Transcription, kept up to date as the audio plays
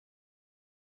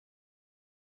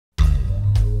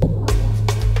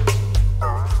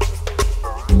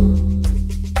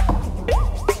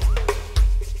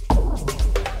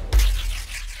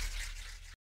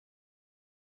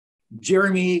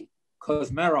Jeremy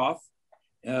Kuzmarov.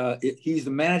 He's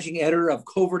the managing editor of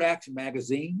CovertAction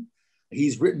magazine.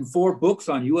 He's written 4 books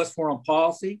on U.S. foreign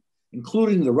policy,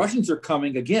 including The Russians Are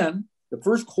Coming Again, The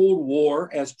First Cold War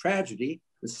as Tragedy,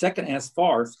 The Second as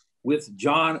Farce, with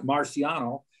John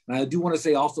Marciano. And I do want to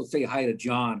say hi to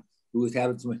John, who is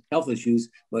having some health issues,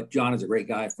 but John is a great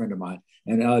guy, a friend of mine.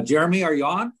 And Jeremy, are you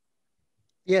on?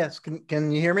 Yes.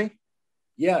 Can you hear me?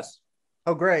 Yes.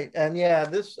 Oh, great. And yeah,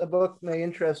 this book may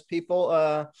interest people.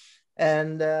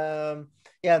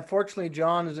 Yeah, unfortunately,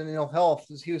 John is in ill health,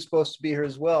 as he was supposed to be here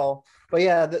as well. But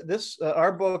yeah,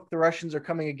 our book, The Russians Are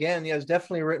Coming Again, is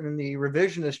definitely written in the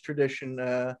revisionist tradition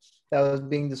that was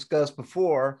being discussed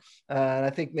before, and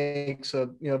I think makes a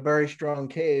very strong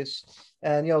case,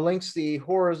 and links the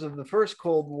horrors of the first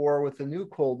Cold War with the new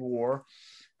Cold War.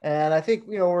 And I think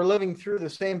we're living through the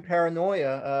same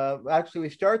paranoia. Actually, we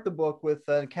start the book with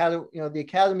the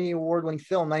Academy Award-winning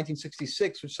film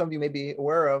 1966, which some of you may be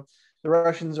aware of. The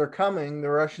Russians Are Coming, The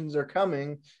Russians Are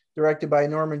Coming, directed by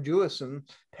Norman Jewison,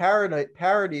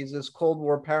 parodies this Cold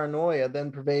War paranoia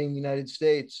then pervading the United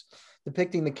States,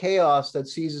 depicting the chaos that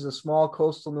seizes a small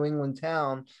coastal New England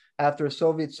town after a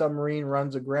Soviet submarine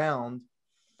runs aground.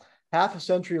 Half a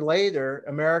century later,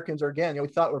 Americans are again, we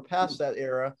thought we're past that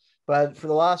era, but for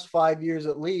the last 5 years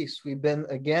at least, we've been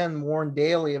again warned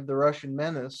daily of the Russian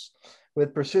menace,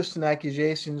 with persistent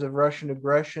accusations of Russian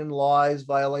aggression, lies,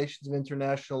 violations of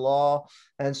international law,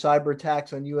 and cyber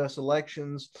attacks on U.S.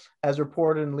 elections, as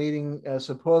reported in leading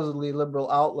supposedly liberal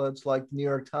outlets like the New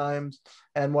York Times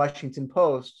and Washington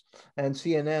Post and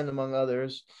CNN, among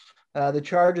others. The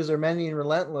charges are many and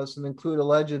relentless and include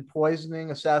alleged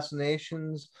poisoning,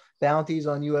 assassinations, bounties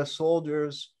on U.S.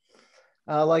 soldiers.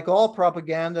 Like all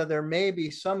propaganda, there may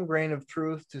be some grain of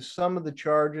truth to some of the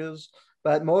charges,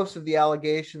 but most of the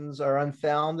allegations are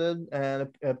unfounded and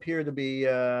appear to be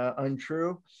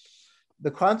untrue. The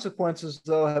consequences,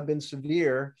 though, have been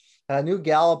severe. A new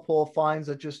Gallup poll finds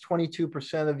that just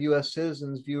 22% of U.S.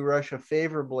 citizens view Russia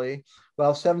favorably,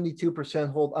 while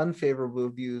 72% hold unfavorable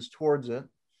views towards it,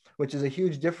 which is a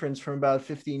huge difference from about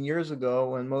 15 years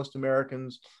ago when most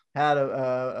Americans had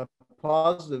a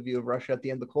positive view of Russia at the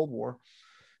end of the Cold War.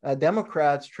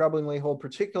 Democrats troublingly hold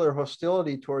particular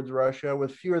hostility towards Russia,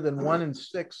 with fewer than 1 in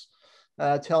 6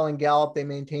 telling Gallup they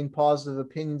maintain positive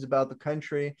opinions about the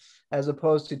country, as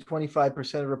opposed to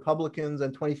 25% of Republicans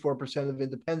and 24% of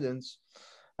independents.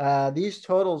 These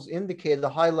totals indicate a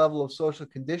high level of social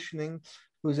conditioning,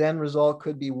 whose end result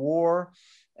could be war.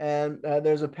 And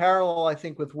there's a parallel, I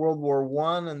think, with World War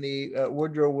I and the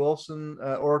Woodrow Wilson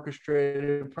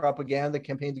orchestrated propaganda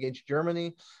campaigns against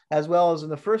Germany, as well as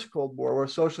in the first Cold War, where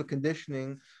social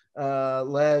conditioning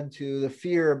led to the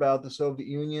fear about the Soviet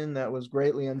Union that was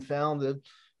greatly unfounded.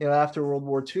 After World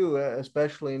War II,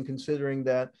 especially in considering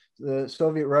that the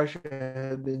Soviet Russia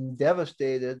had been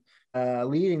devastated,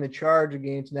 leading the charge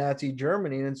against Nazi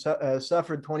Germany and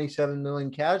suffered 27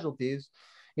 million casualties.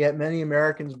 Yet many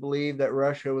Americans believed that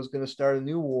Russia was going to start a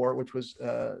new war, which was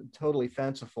totally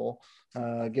fanciful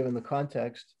given the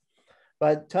context.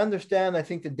 But to understand, I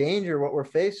think, the danger, what we're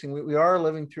facing, we are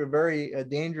living through a very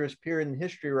dangerous period in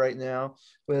history right now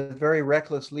with very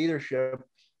reckless leadership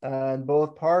in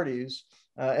both parties,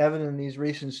 evident in these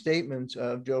recent statements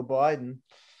of Joe Biden.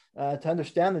 To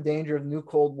understand the danger of the new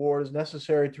Cold War, it is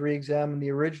necessary to re-examine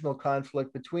the original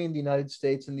conflict between the United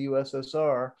States and the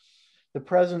USSR. The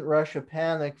present Russia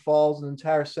panic follows an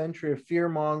entire century of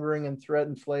fear-mongering and threat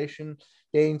inflation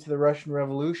dating to the Russian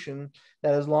Revolution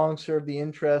that has long served the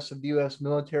interests of the U.S.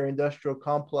 military-industrial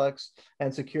complex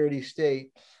and security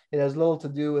state. It has little to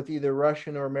do with either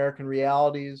Russian or American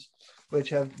realities, which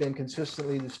have been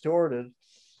consistently distorted.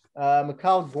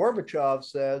 Mikhail Gorbachev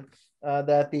said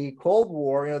that the Cold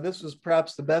War, this was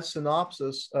perhaps the best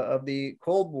synopsis of the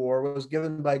Cold War, was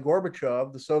given by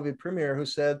Gorbachev, the Soviet premier, who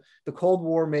said, "The Cold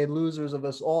War made losers of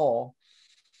us all."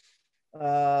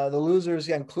 The losers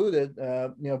included,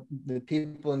 the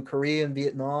people in Korea and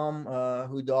Vietnam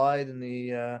who died in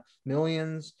the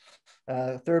millions,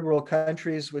 third world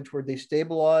countries which were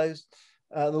destabilized.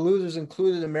 The losers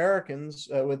included Americans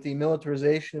with the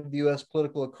militarization of the U.S.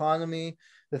 political economy,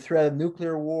 the threat of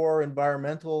nuclear war,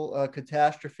 environmental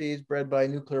catastrophes bred by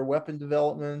nuclear weapon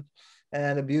development,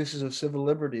 and abuses of civil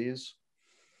liberties.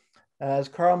 As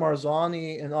Karl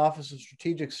Marzani, an Office of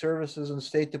Strategic Services and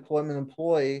State Deployment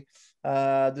employee,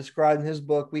 described in his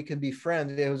book, We Can Be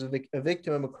Friends, he was a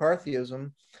victim of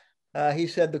McCarthyism. He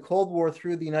said, the Cold War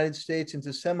threw the United States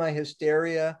into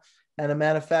semi-hysteria and a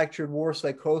manufactured war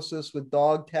psychosis with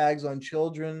dog tags on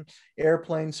children,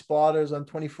 airplane spotters on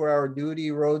 24-hour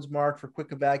duty, roads marked for quick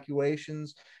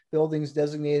evacuations, buildings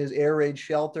designated as air raid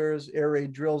shelters, air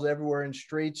raid drills everywhere in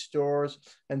streets, stores,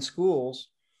 and schools.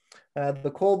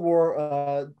 The Cold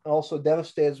War also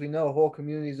devastated, as we know, whole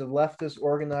communities of leftists,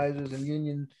 organizers, and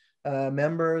union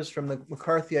members, from the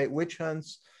McCarthyite witch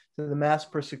hunts to the mass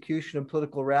persecution of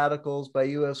political radicals by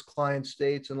U.S. client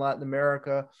states in Latin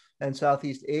America and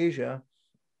Southeast Asia.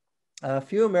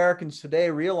 Few Americans today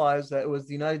realize that it was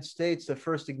the United States that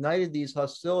first ignited these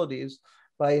hostilities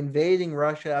by invading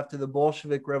Russia after the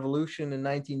Bolshevik Revolution in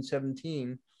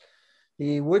 1917.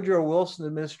 The Woodrow Wilson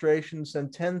administration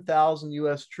sent 10,000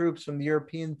 US troops from the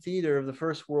European theater of the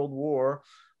First World War,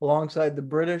 alongside the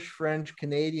British, French,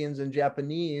 Canadians, and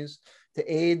Japanese,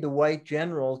 to aid the white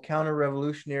generals,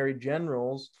 counter-revolutionary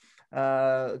generals,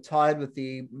 tied with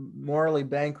the morally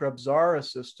bankrupt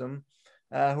Tsarist system,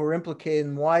 who were implicated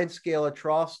in wide-scale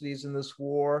atrocities in this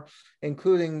war,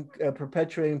 including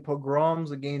perpetuating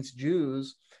pogroms against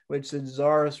Jews, which the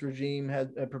Tsarist regime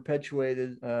had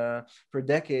perpetuated for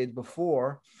decades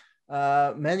before.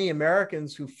 Many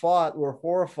Americans who fought were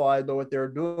horrified by what they were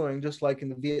doing, just like in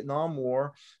the Vietnam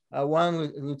War. One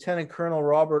Lieutenant Colonel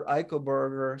Robert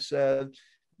Eichelberger said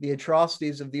the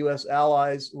atrocities of the US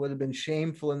allies would have been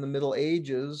shameful in the Middle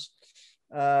Ages.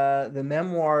 The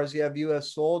memoirs, you have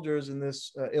US soldiers in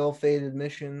this ill-fated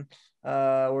mission,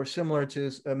 were similar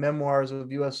to memoirs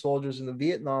of US soldiers in the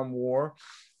Vietnam War.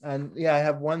 And yeah, I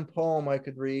have one poem I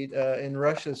could read, In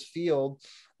Russia's Field,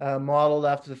 modeled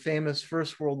after the famous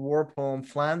First World War poem,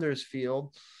 Flanders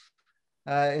Field.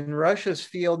 In Russia's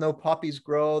field, no poppies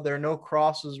grow. There are no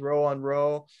crosses row on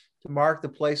row to mark the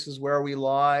places where we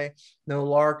lie. No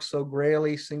larks so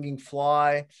grayly singing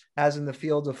fly as in the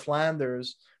fields of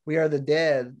Flanders. We are the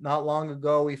dead. Not long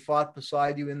ago, we fought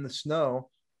beside you in the snow.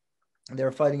 They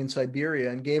were fighting in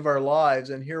Siberia and gave our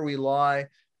lives. And here we lie,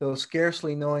 though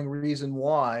scarcely knowing reason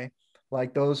why,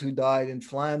 like those who died in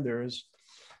Flanders.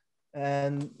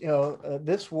 And,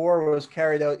 this war was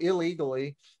carried out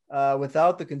illegally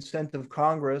without the consent of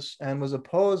Congress, and was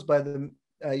opposed by the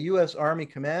U.S. Army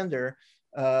commander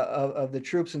of the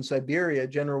troops in Siberia,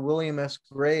 General William S.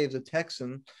 Graves, a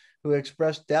Texan, who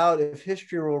expressed doubt if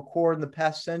history will record in the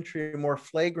past century a more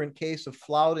flagrant case of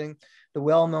flouting the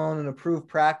well-known and approved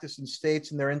practice in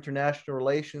states in their international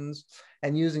relations,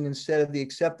 and using instead of the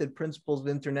accepted principles of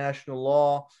international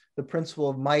law, the principle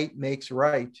of might makes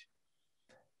right.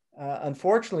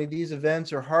 Unfortunately, these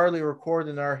events are hardly recorded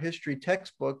in our history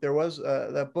textbook. There was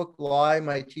that book, Lie,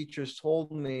 my teachers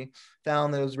told me,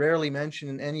 found that it was rarely mentioned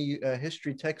in any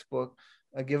history textbook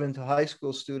given to high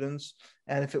school students.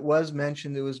 And if it was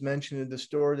mentioned, it was mentioned in a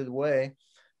distorted way.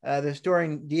 The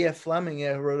historian D.F. Fleming,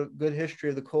 who wrote a good history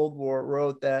of the Cold War,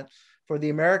 wrote that for the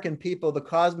American people, the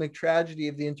cosmic tragedy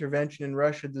of the intervention in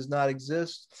Russia does not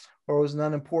exist, or was an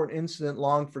unimportant incident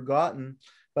long forgotten.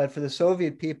 But for the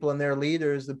Soviet people and their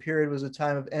leaders, the period was a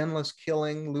time of endless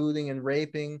killing, looting, and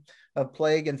raping, of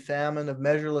plague and famine, of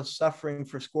measureless suffering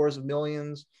for scores of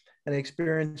millions, and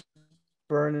experience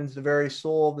burned into the very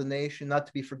soul of the nation, not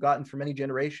to be forgotten for many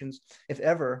generations, if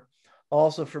ever.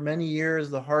 Also, for many years,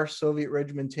 the harsh Soviet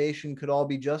regimentation could all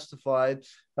be justified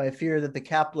by a fear that the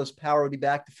capitalist power would be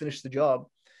back to finish the job.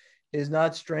 It is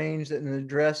not strange that in an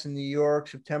address in New York,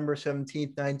 September 17,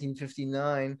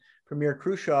 1959, Premier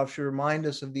Khrushchev should remind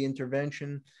us of the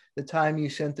intervention, the time you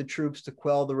sent the troops to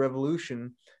quell the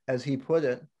revolution, as he put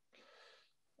it.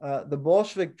 The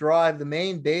Bolshevik drive, the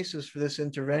main basis for this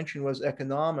intervention was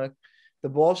economic. The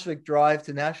Bolshevik drive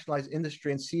to nationalize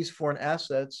industry and seize foreign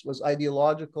assets was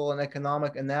ideological and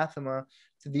economic anathema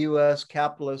to the US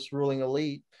capitalist ruling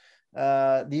elite.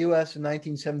 The US in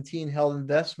 1917 held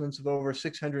investments of over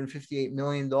 $658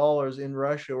 million in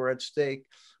Russia were at stake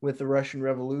with the Russian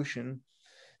Revolution.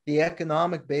 The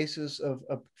economic basis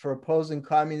for opposing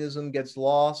communism gets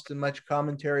lost in much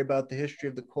commentary about the history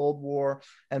of the Cold War,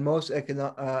 and most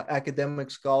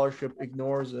academic scholarship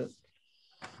ignores it.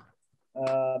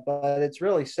 But it's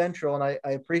really central, and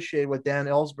I appreciate what Dan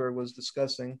Ellsberg was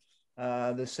discussing,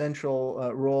 the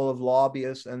central role of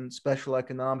lobbyists and special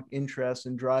economic interests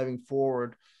in driving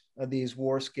forward these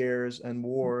war scares and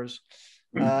wars.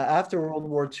 After World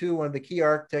War II, one of the key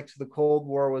architects of the Cold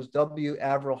War was W.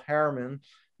 Averell Harriman,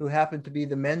 who happened to be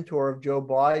the mentor of Joe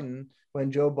Biden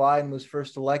when Joe Biden was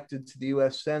first elected to the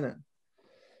US Senate.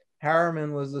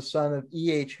 Harriman was the son of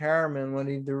E.H. Harriman, one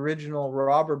of the original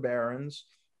robber barons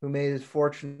who made his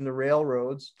fortune in the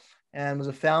railroads, and was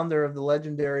a founder of the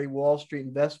legendary Wall Street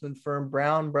investment firm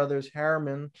Brown Brothers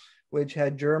Harriman, which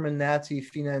had German Nazi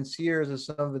financiers as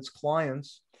some of its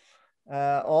clients.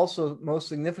 Also, most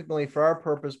significantly for our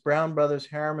purpose, Brown Brothers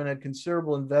Harriman had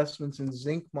considerable investments in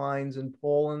zinc mines in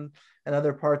Poland and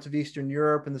other parts of Eastern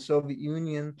Europe and the Soviet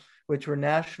Union, which were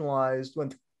nationalized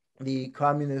when the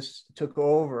communists took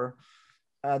over.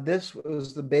 This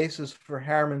was the basis for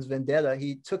Harriman's vendetta.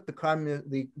 He took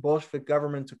the Bolshevik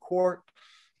government to court.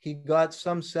 He got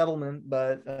some settlement,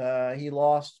 but he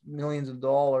lost millions of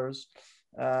dollars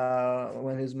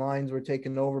when his mines were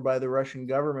taken over by the Russian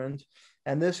government.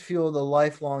 And this fueled a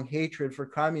lifelong hatred for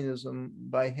communism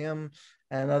by him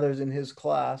and others in his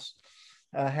class.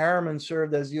 Harriman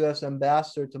served as U.S.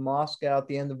 ambassador to Moscow at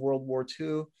the end of World War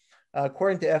II.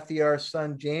 According to FDR's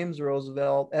son, James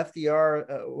Roosevelt,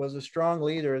 FDR was a strong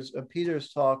leader, as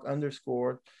Peter's talk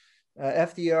underscored.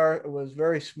 FDR was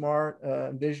very smart,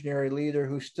 visionary leader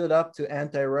who stood up to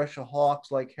anti-Russia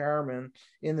hawks like Harriman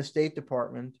in the State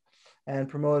Department and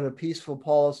promoted a peaceful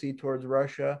policy towards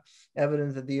Russia,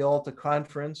 evident at the Yalta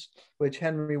Conference, which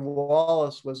Henry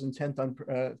Wallace was intent on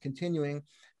continuing.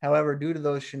 However, due to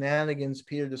those shenanigans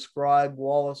Peter described,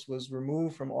 Wallace was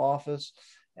removed from office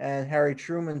and Harry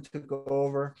Truman took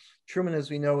over. Truman,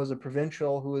 as we know, was a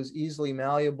provincial who was easily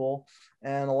malleable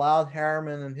and allowed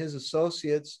Harriman and his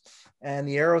associates and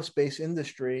the aerospace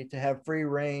industry to have free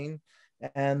reign.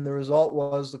 And the result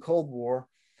was the Cold War.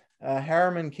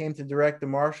 Harriman came to direct the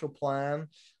Marshall Plan,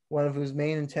 one of whose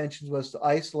main intentions was to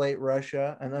isolate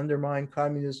Russia and undermine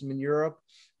communism in Europe.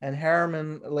 And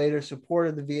Harriman later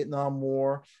supported the Vietnam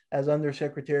War as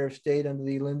Undersecretary of State under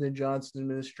the Lyndon Johnson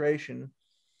administration.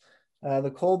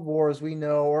 The Cold War, as we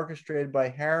know, orchestrated by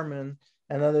Harriman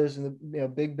and others in the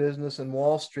big business and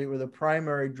Wall Street, were the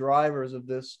primary drivers of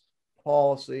this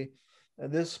policy.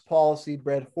 This policy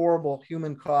bred horrible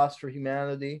human costs for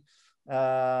humanity,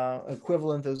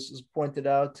 equivalent, as is pointed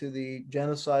out, to the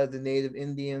genocide of the native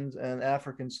Indians and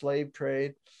African slave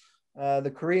trade.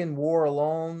 The Korean War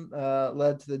alone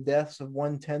led to the deaths of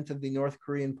 1/10 of the North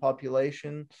Korean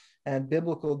population and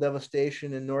biblical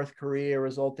devastation in North Korea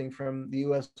resulting from the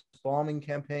U.S. bombing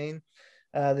campaign.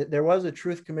 There was a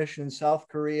Truth Commission in South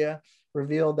Korea,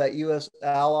 revealed that U.S.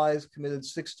 allies committed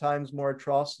 6 times more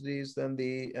atrocities than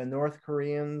the North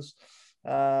Koreans.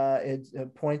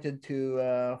 It pointed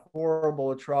to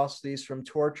horrible atrocities from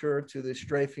torture to the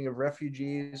strafing of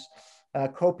refugees.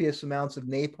 Copious amounts of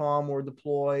napalm were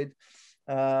deployed.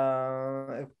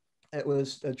 It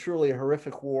was truly a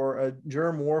horrific war.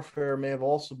 Germ warfare may have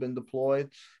also been deployed,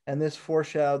 and this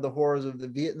foreshadowed the horrors of the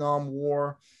Vietnam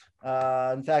War.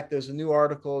 In fact, there's a new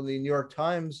article in the New York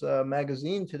Times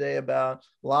magazine today about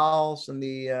Laos and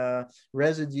the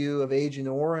residue of Agent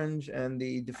Orange and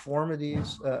the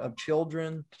deformities of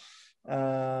children.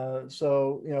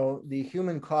 So, the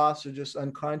human costs are just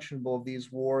unconscionable of these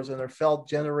wars, and are felt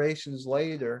generations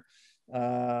later.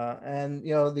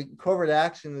 The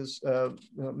CovertAction is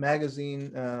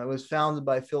magazine was founded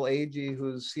by Phil Agee,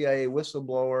 who's a CIA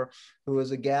whistleblower who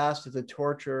was aghast at the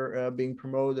torture being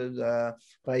promoted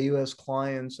by U.S.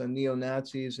 clients and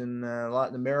neo-Nazis in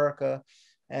Latin America.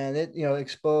 And it,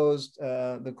 exposed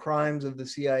the crimes of the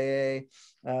CIA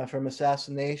from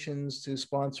assassinations to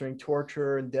sponsoring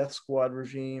torture and death squad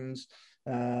regimes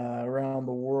around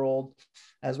the world,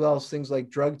 as well as things like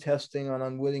drug testing on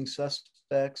unwitting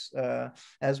suspects,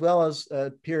 as well as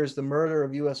appears the murder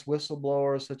of U.S.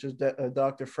 whistleblowers such as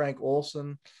Dr. Frank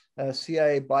Olson, a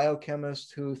CIA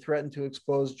biochemist who threatened to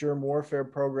expose germ warfare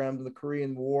programs in the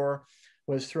Korean War,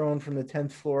 was thrown from the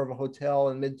 10th floor of a hotel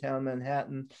in Midtown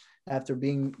Manhattan after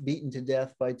being beaten to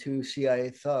death by 2 CIA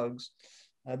thugs.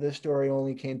 This story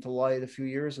only came to light a few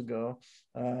years ago.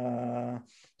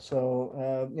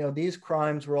 These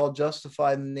crimes were all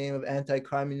justified in the name of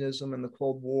anti-communism and the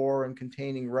Cold War and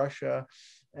containing Russia.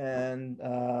 And,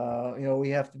 we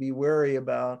have to be wary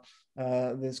about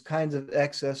these kinds of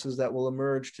excesses that will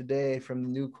emerge today from the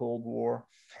new Cold War.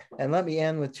 And let me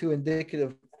end with 2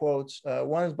 indicative quotes.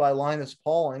 One is by Linus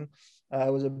Pauling,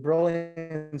 was a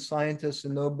brilliant scientist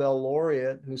and Nobel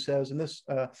laureate, who says, and this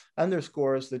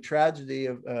underscores the tragedy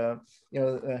of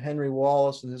Henry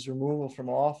Wallace and his removal from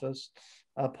office.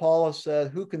 Paulus said,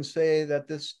 "Who can say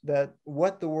that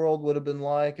what the world would have been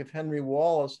like if Henry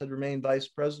Wallace had remained vice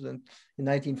president in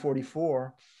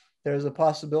 1944? There's a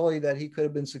possibility that he could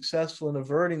have been successful in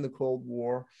averting the Cold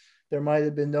War. There might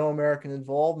have been no American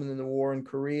involvement in the war in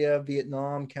Korea,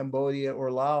 Vietnam, Cambodia,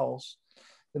 or Laos.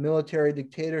 The military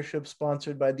dictatorship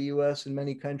sponsored by the US in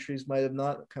many countries might have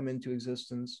not come into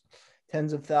existence.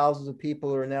 Tens of thousands of people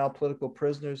who are now political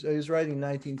prisoners," he was writing in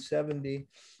 1970,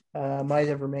 might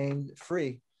have remained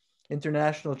free.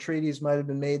 International treaties might have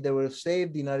been made that would have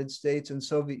saved the United States and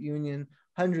Soviet Union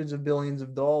hundreds of billions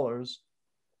of dollars.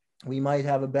 We might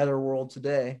have a better world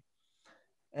today.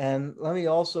 And let me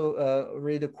also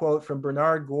read a quote from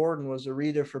Bernard Gordon, was a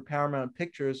reader for Paramount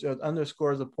Pictures. It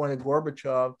underscores the point of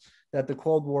Gorbachev that the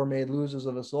Cold War made losers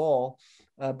of us all.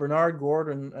 Bernard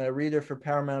Gordon, a reader for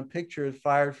Paramount Pictures,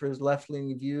 fired for his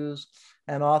left-leaning views,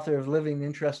 and author of Living in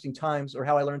Interesting Times, or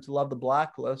How I Learned to Love the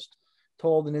Blacklist,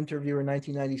 told an interviewer in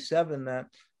 1997 that,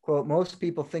 quote, most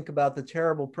people think about the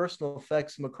terrible personal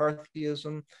effects of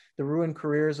McCarthyism, the ruined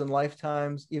careers and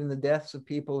lifetimes, even the deaths of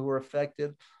people who were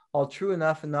affected, all true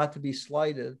enough and not to be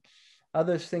slighted.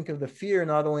 Others think of the fear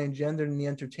not only engendered in the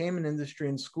entertainment industry,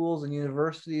 in schools and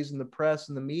universities, in the press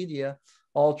and the media,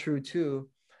 all true too.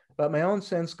 But my own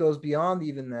sense goes beyond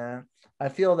even that. I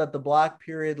feel that the Black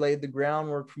period laid the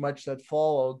groundwork for much that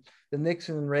followed. The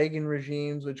Nixon and Reagan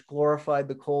regimes, which glorified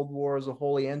the Cold War as a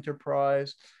holy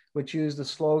enterprise, which used the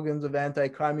slogans of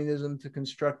anti-communism to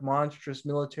construct monstrous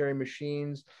military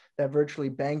machines that virtually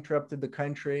bankrupted the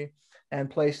country and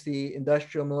placed the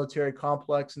industrial military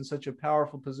complex in such a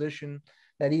powerful position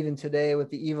that even today, with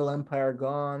the evil empire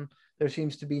gone, there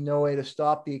seems to be no way to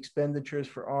stop the expenditures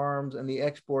for arms and the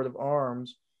export of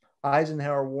arms.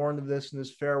 Eisenhower warned of this in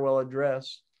his farewell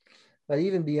address. But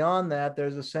even beyond that,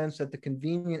 there's a sense that the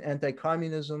convenient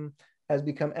anti-communism has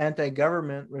become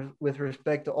anti-government with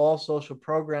respect to all social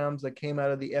programs that came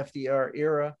out of the FDR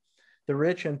era. The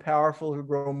rich and powerful, who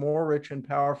grow more rich and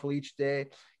powerful each day,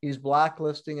 use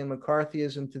blacklisting and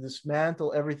McCarthyism to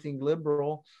dismantle everything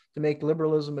liberal, to make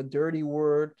liberalism a dirty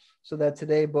word, so that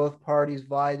today both parties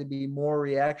vie to be more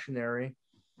reactionary.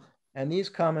 And these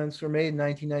comments were made in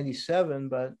 1997,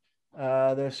 but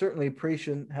they're certainly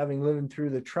prescient, having lived through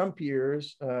the Trump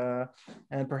years,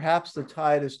 and perhaps the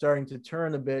tide is starting to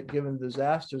turn a bit given the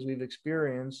disasters we've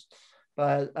experienced.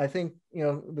 But I think,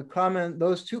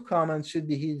 those two comments should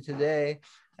be heeded today,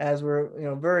 as we're,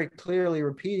 very clearly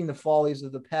repeating the follies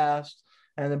of the past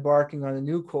and embarking on a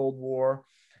new Cold War.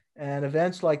 And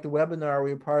events like the webinar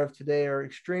we are part of today are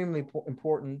extremely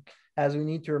important, as we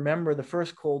need to remember the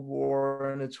first Cold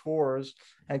War and its horrors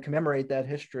and commemorate that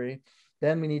history.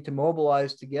 Then we need to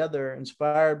mobilize together,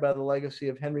 inspired by the legacy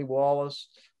of Henry Wallace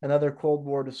and other Cold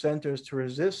War dissenters, to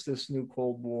resist this new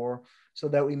Cold War, so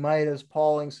that we might, as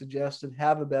Pauling suggested,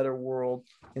 have a better world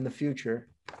in the future.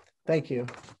 Thank you.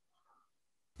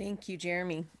 Thank you,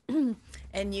 Jeremy.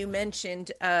 And you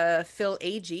mentioned Phil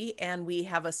Agee, and we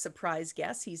have a surprise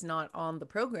guest. He's not on the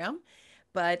program,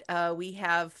 but we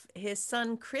have his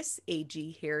son, Chris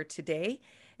Agee, here today,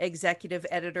 executive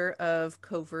editor of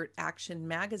CovertAction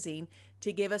magazine,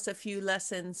 to give us a few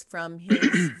lessons from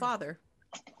his father.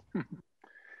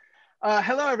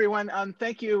 Hello, everyone.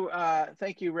 Thank you,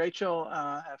 Rachel,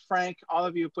 Frank, all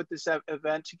of you who put this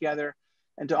event together,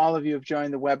 and to all of you who have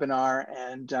joined the webinar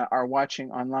and are watching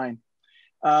online.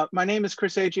 My name is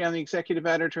Chris Agee. I'm the executive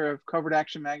editor of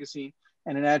CovertAction magazine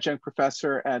and an adjunct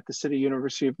professor at the City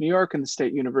University of New York and the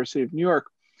State University of New York.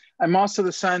 I'm also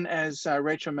the son, as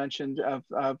Rachel mentioned,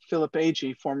 of Phillip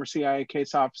Agee, former CIA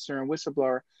case officer and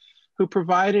whistleblower, who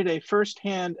provided a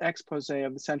firsthand expose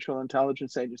of the Central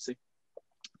Intelligence Agency.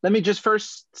 Let me just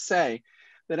first say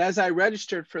that as I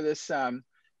registered for this,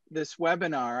 this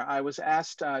webinar, I was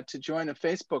asked to join a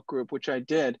Facebook group, which I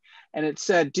did, and it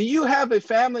said, do you have a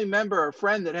family member or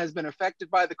friend that has been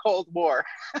affected by the Cold War?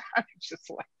 I'm just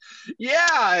like,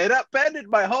 yeah, it upended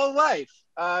my whole life.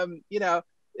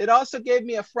 It also gave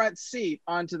me a front seat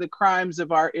onto the crimes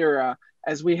of our era.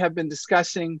 As we have been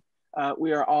discussing,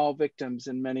 we are all victims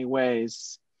in many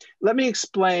ways. Let me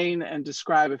explain and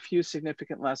describe a few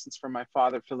significant lessons from my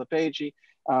father, Phillip Agee,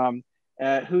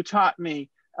 who taught me.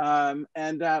 I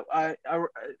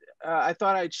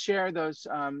thought I'd share those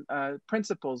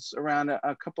principles around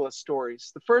a couple of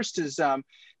stories. The first is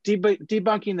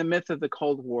debunking the myth of the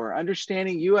Cold War,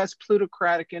 understanding US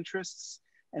plutocratic interests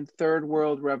and third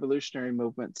world revolutionary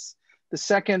movements. The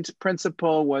second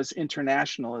principle was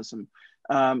internationalism.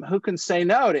 Who can say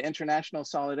no to international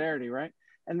solidarity, right?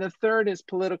 And the third is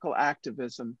political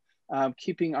activism,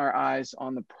 keeping our eyes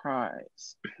on the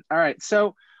prize. All right,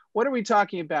 so what are we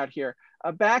talking about here?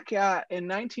 Back in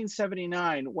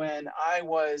 1979, when I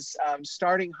was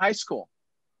starting high school,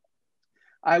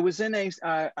 I was in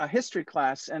a history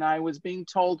class, and I was being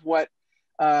told what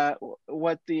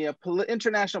the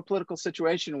international political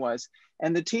situation was.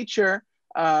 And the teacher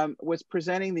was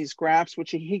presenting these graphs,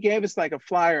 which he gave us like a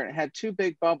flyer, and it had two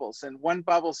big bubbles. And one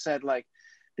bubble said like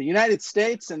the United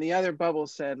States, and the other bubble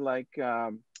said like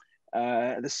the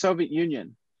Soviet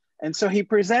Union. And so he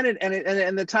presented,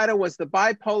 and the title was The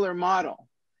Bipolar Model.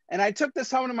 And I took this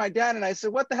home to my dad, and I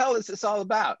said, what the hell is this all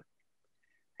about?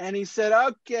 And he said,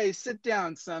 okay, sit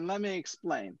down, son, let me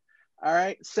explain. All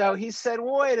right, so he said,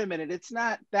 wait a minute, it's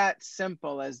not that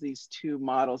simple as these two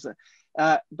models.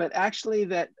 but actually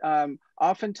that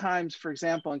oftentimes, for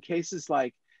example, in cases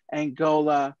like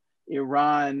Angola,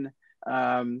 Iran,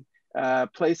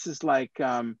 places like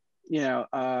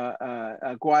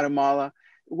Guatemala,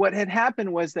 what had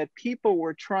happened was that people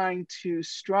were trying to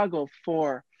struggle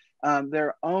for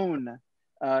their own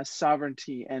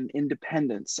sovereignty and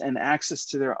independence and access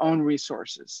to their own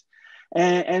resources.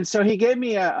 And so he gave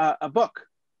me a book,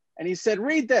 and he said,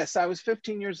 read this. I was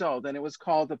 15 years old, and it was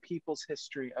called The People's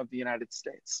History of the United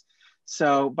States.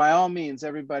 So by all means,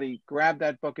 everybody grab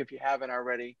that book if you haven't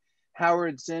already.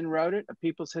 Howard Zinn wrote it, A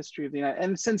People's History of the United States.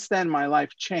 And since then, my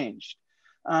life changed.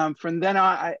 From then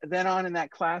on in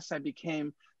that class, I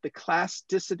became the class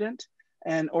dissident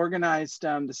and organized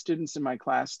the students in my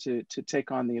class to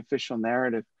take on the official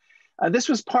narrative. This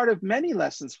was part of many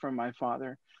lessons from my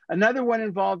father. Another one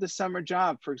involved a summer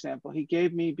job, for example. He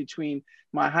gave me between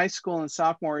my high school and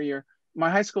sophomore year,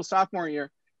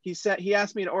 he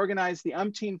asked me to organize the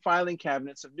umpteen filing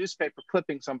cabinets of newspaper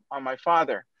clippings on my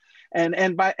father.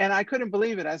 And I couldn't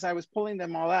believe it as I was pulling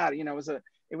them all out. You know,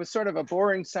 it was sort of a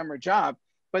boring summer job,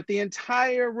 but the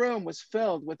entire room was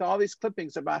filled with all these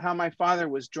clippings about how my father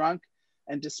was drunk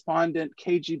and despondent,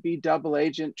 KGB double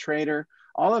agent, traitor,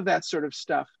 all of that sort of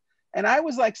stuff. And I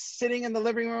was like sitting in the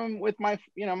living room with my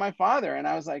father, and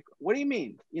I was like, "What do you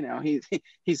mean? You know, he's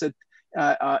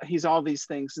all these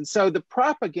things." And so the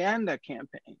propaganda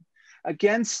campaign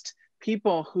against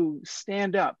people who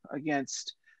stand up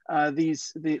against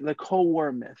the Cold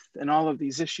War myth and all of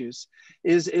these issues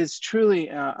is truly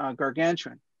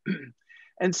gargantuan.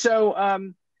 And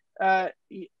so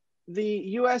the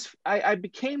U.S. I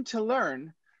became to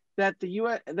learn that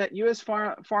U.S.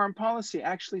 foreign policy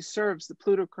actually serves the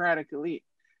plutocratic elite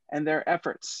and their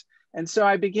efforts. And so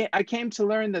I came to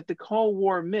learn that the Cold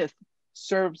War myth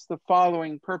serves the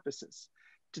following purposes: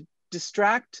 to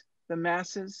distract the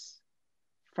masses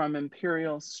from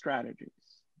imperial strategies,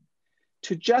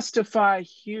 to justify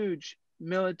huge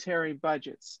military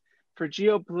budgets for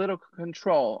geopolitical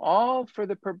control, all for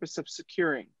the purpose of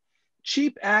securing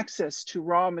cheap access to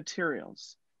raw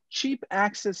materials, cheap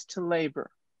access to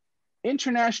labor,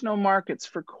 international markets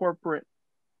for corporate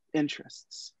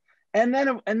interests, and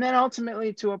then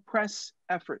ultimately to oppress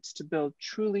efforts to build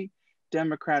truly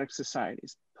democratic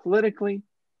societies, politically,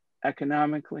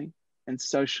 economically, and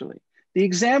socially. The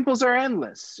examples are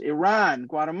endless: Iran,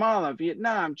 Guatemala,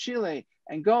 Vietnam, Chile,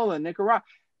 Angola, Nicaragua.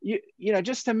 You know,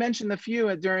 just to mention the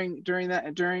few during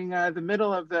the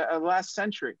middle of the last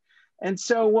century. And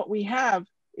so what we have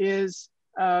is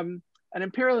an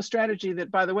imperialist strategy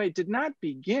that, by the way, did not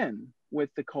begin with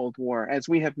the Cold War, as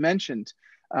we have mentioned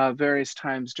various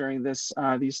times during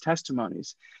these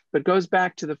testimonies, but goes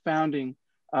back to the founding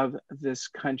of this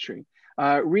country.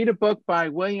 Read a book by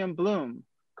William Bloom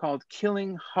called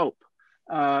Killing Hope.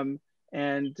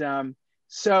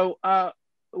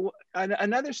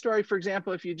 Another story, for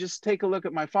example, if you just take a look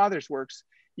at my father's works,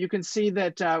 you can see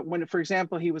that when, for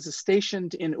example, he was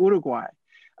stationed in Uruguay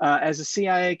as a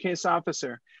CIA case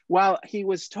officer, while he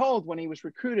was told when he was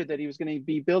recruited that he was going to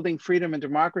be building freedom and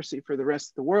democracy for the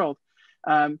rest of the world,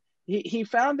 he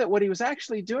found that what he was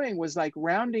actually doing was like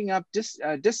rounding up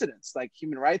dissidents, like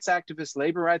human rights activists,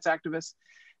 labor rights activists,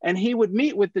 and he would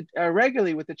meet with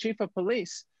regularly with the chief of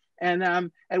police.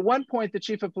 And at one point, the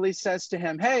chief of police says to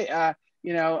him, "Hey, as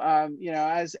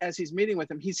he's meeting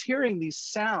with him, he's hearing these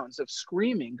sounds of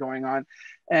screaming going on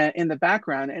in the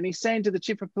background, and he's saying to the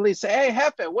chief of police, 'Hey,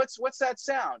 Jefe, what's that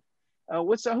sound?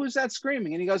 Who's that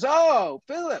screaming?' And he goes, 'Oh,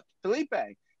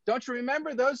 Felipe, don't you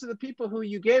remember? Those are the people who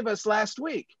you gave us last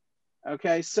week.'"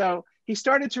 Okay, so he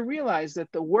started to realize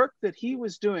that the work that he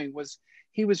was doing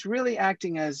he was really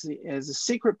acting as a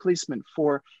secret policeman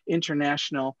for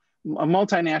multinational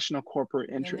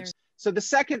corporate interests. So the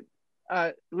second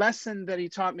lesson that he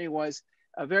taught me was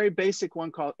a very basic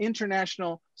one called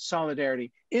international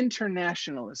solidarity,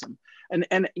 internationalism.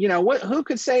 And you know, who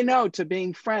could say no to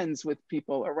being friends with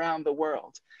people around the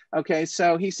world? Okay,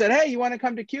 so he said, "Hey, you want to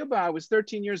come to Cuba?" I was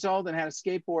 13 years old and had a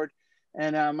skateboard.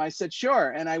 And I said, "Sure."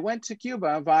 And I went to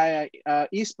Cuba via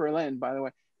East Berlin, by the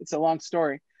way. It's a long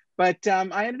story. But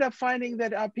I ended up finding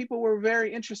that people were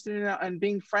very interested in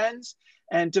being friends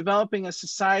and developing a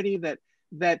society that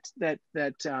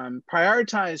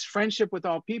prioritized friendship with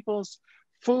all peoples,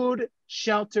 food,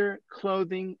 shelter,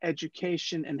 clothing,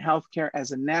 education, and healthcare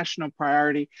as a national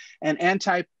priority, and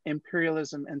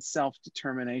anti-imperialism and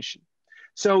self-determination.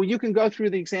 So you can go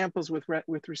through the examples with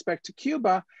respect to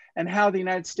Cuba and how the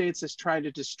United States has tried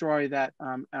to destroy that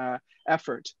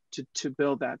effort to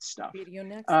build that stuff. Video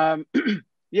next.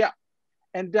 Yeah.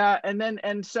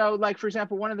 And so, like, for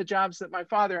example, one of the jobs that my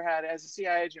father had as a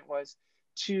CIA agent was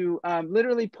to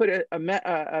literally put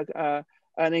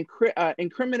an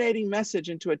incriminating message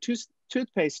into a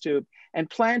toothpaste tube and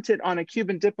plant it on a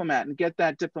Cuban diplomat and get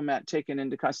that diplomat taken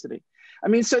into custody. I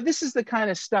mean, so this is the kind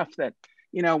of stuff that,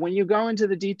 you know, when you go into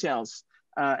the details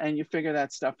and you figure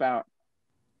that stuff out.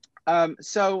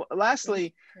 So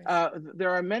lastly,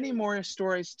 there are many more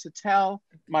stories to tell.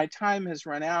 My time has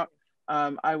run out.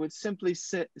 I would simply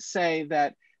say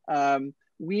that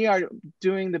we are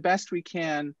doing the best we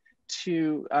can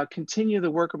to continue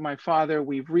the work of my father.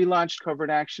 We've relaunched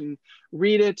CovertAction.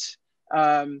 Read it,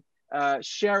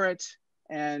 share it,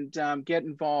 and get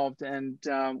involved. And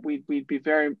we'd be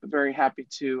very, very happy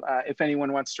to, if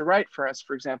anyone wants to write for us,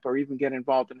 for example, or even get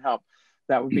involved and help,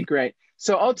 that would be great.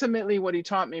 So ultimately what he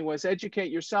taught me was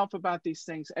educate yourself about these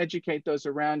things, educate those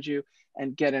around you,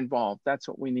 and get involved. That's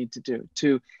what we need to do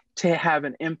to have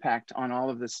an impact on all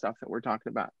of this stuff that we're talking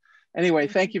about. Anyway,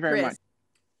 thank you very much.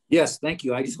 Yes, thank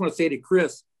you. I just want to say to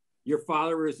Chris, your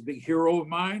father is a big hero of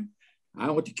mine.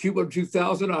 I went to Cuba in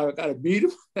 2000. I got to meet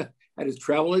him at his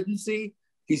travel agency.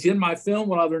 He's in my film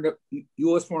when I learned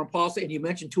U.S. foreign policy. And you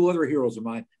mentioned two other heroes of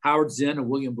mine, Howard Zinn and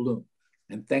William Bloom.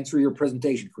 And thanks for your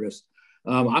presentation, Chris.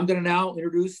 I'm going to now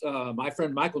introduce my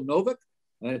friend Michael Novick.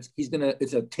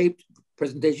 It's a taped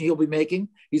presentation he'll be making.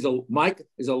 Mike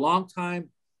is a longtime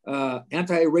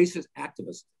anti-racist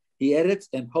activist. He edits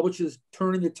and publishes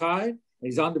Turning the Tide. And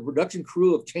he's on the production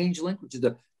crew of Changelink, which is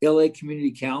the LA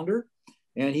community calendar.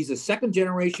 And he's a second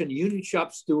generation union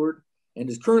shop steward and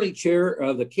is currently chair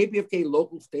of the KPFK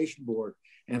local station board.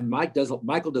 And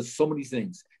Michael does so many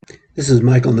things. This is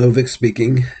Michael Novick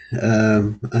speaking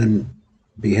on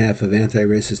behalf of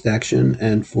Anti-Racist Action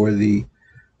and for the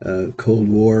Cold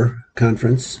War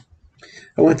Conference.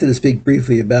 I wanted to speak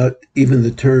briefly about even the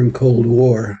term Cold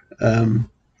War,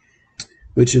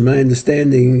 which in my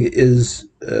understanding is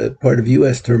part of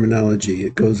U.S. terminology.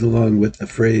 It goes along with the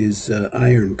phrase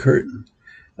Iron Curtain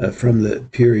from the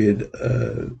period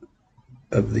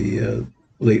of the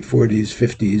late 40s,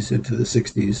 50s into the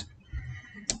 60s.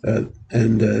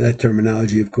 And that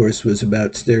terminology, of course, was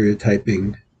about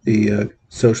stereotyping the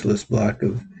socialist bloc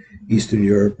of Eastern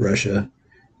Europe, Russia,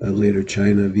 later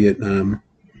China, Vietnam,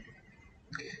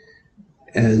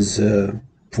 as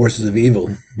forces of evil.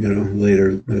 You know,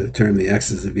 later the term the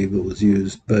axis of evil was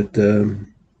used. But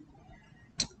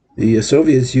the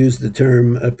Soviets used the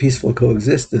term peaceful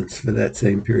coexistence for that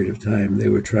same period of time. They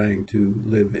were trying to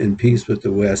live in peace with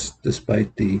the West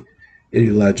despite the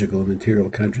ideological and material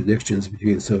contradictions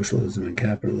between socialism and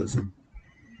capitalism.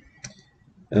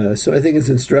 So I think it's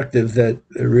instructive that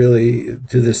really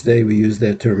to this day we use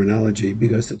that terminology,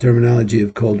 because the terminology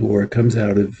of Cold War comes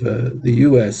out of the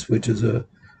U.S., which is a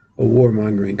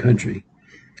warmongering country.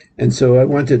 And so I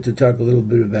wanted to talk a little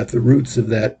bit about the roots of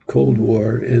that Cold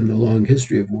War in the long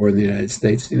history of war in the United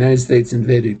States. The United States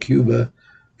invaded Cuba,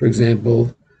 for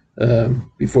example,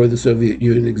 before the Soviet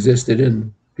Union existed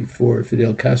and before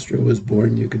Fidel Castro was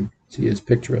born. You can see his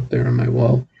picture up there on my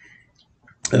wall.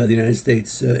 The United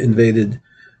States invaded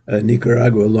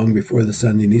Nicaragua long before the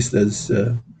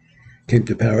Sandinistas came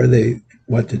to power. They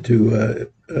wanted to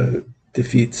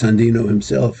defeat Sandino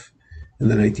himself in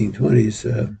the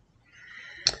 1920s.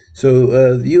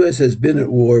 So the U.S. has been at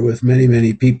war with many,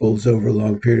 many peoples over a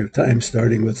long period of time,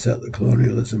 starting with settler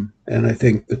colonialism. And I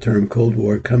think the term Cold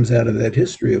War comes out of that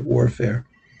history of warfare.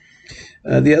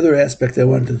 The other aspect I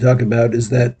wanted to talk about is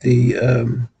that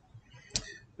the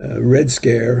Red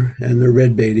Scare and the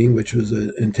red baiting, which was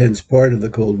an intense part of the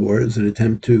Cold War, is an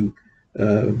attempt to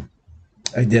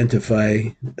identify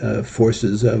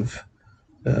forces of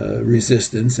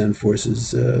resistance and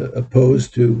forces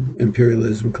opposed to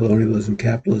imperialism, colonialism,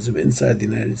 capitalism inside the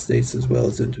United States as well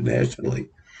as internationally.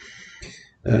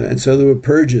 And so there were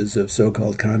purges of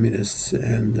so-called communists.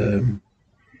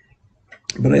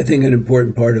 But I think an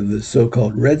important part of the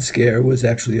so-called Red Scare was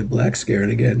actually a Black Scare.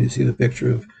 And again, you see the picture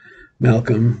of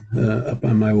Malcolm up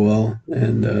on my wall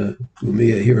and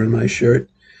Lumia here on my shirt.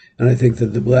 And I think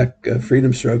that the Black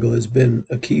freedom struggle has been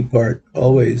a key part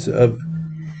always of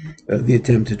the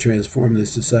attempt to transform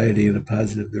this society in a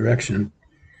positive direction,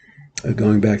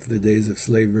 going back to the days of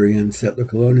slavery and settler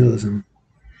colonialism.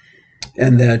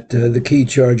 And that the key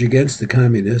charge against the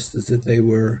communists is that they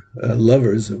were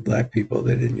lovers of Black people.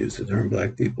 They didn't use the term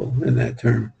Black people in that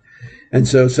term. And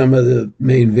so some of the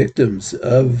main victims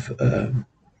of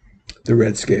the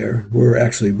Red Scare were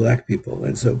actually Black people.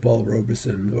 And so Paul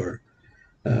Robeson or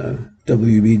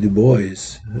W.B. Du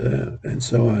Bois and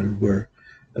so on were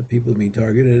people being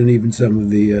targeted, and even some of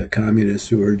the communists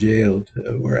who were jailed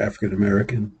were African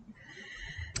American.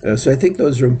 So I think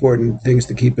those are important things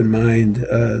to keep in mind.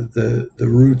 The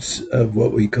roots of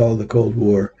what we call the Cold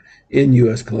War in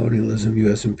U.S. colonialism,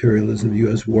 U.S. imperialism,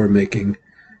 U.S. war making,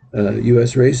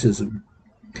 U.S. racism.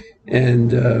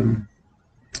 And,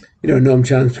 Noam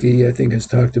Chomsky, I think, has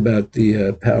talked about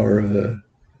the power of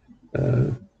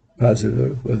a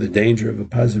positive, or the danger of a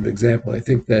positive example. I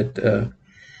think that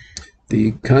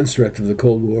the construct of the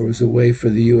Cold War was a way for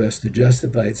the U.S. to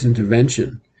justify its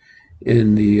intervention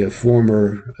in the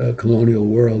former colonial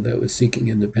world that was seeking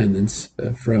independence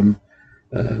from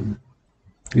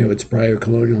its prior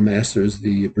colonial masters,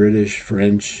 the British,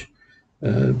 French,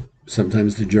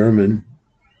 sometimes the German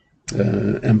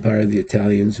empire, the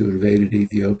Italians who invaded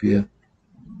Ethiopia,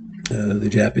 the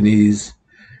Japanese.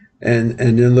 And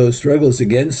in those struggles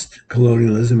against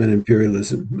colonialism and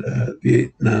imperialism,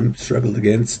 Vietnam struggled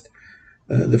against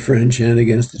the French and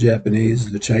against the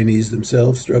Japanese. The Chinese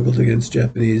themselves struggled against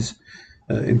Japanese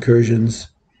incursions.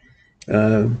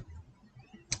 The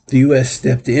U.S.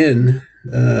 stepped in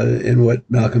what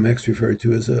Malcolm X referred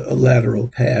to as a lateral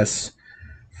pass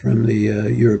from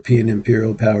the European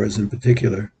imperial powers in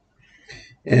particular,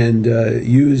 and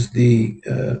used the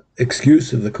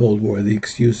excuse of the Cold War, the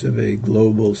excuse of a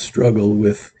global struggle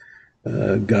with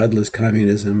godless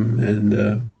communism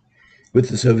and with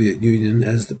the Soviet Union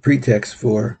as the pretext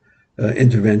for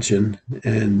intervention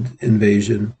and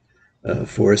invasion,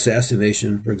 for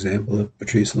assassination, for example, of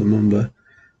Patrice Lumumba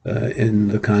in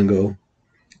the Congo,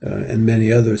 and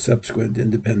many other subsequent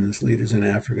independence leaders in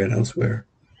Africa and elsewhere,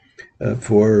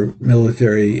 for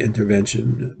military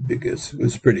intervention, because it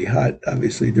was pretty hot,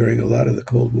 obviously, during a lot of the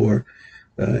Cold War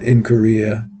in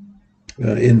Korea,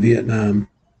 in Vietnam,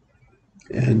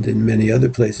 and in many other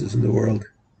places in the world.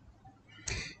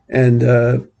 And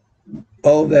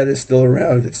all of that is still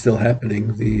around. It's still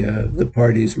happening. The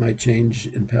parties might change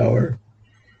in power.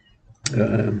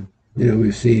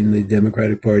 We've seen the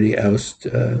Democratic Party oust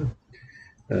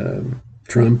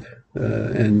Trump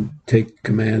and take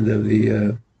command of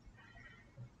the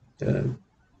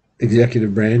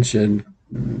executive branch and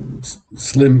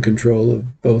slim control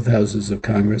of both houses of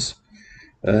Congress.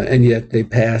 And yet they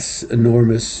pass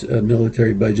enormous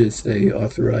military budgets. They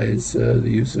authorize the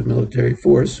use of military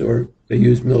force, or they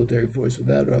use military force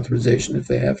without authorization if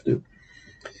they have to.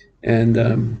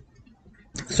 And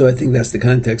so I think that's the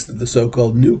context of the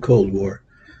so-called New Cold War.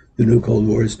 The New Cold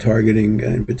War is targeting,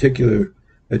 in particular,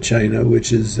 China,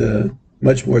 which is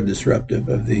much more disruptive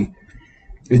of the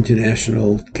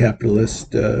international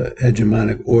capitalist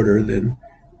hegemonic order than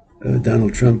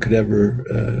Donald Trump could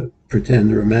ever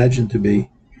pretend or imagine to be,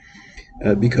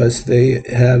 because they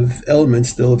have elements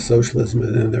still of socialism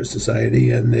within their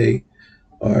society, and they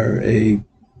are a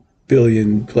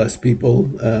billion-plus people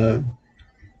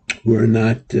who are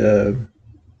not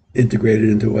integrated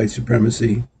into white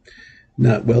supremacy,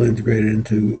 not well integrated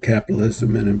into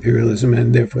capitalism and imperialism,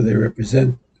 and therefore they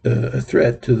represent a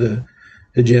threat to the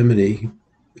hegemony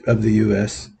of the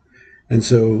U.S. And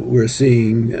so we're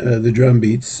seeing the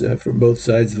drumbeats from both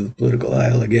sides of the political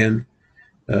aisle again.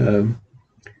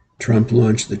 Trump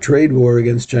launched the trade war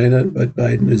against China, but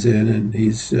Biden is in, and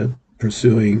he's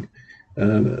pursuing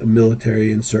a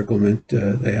military encirclement.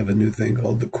 They have a new thing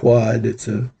called the Quad. It's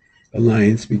an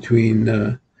alliance between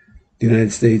the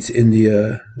United States,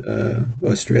 India,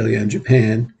 Australia, and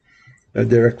Japan,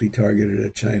 directly targeted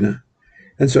at China.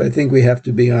 And so I think we have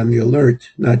to be on the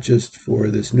alert, not just for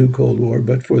this new Cold War,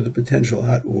 but for the potential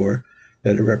hot war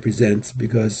that it represents,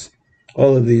 because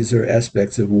all of these are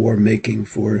aspects of war making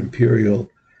for imperial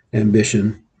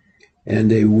ambition,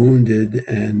 and a wounded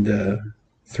and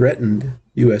threatened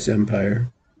U.S.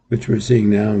 empire, which we're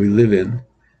seeing now and we live in,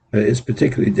 is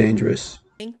particularly dangerous.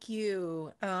 Thank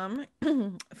you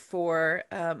for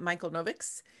Michael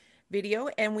Novick's video.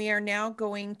 And we are now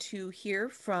going to hear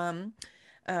from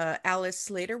Alice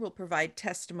Slater. Will provide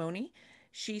testimony.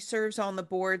 She serves on the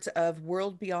boards of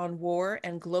World Beyond War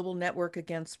and Global Network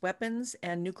Against Weapons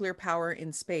and Nuclear Power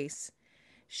in Space.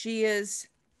 She is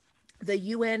the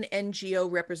UN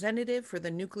NGO representative for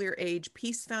the Nuclear Age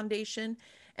Peace Foundation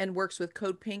and works with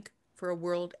Code Pink for a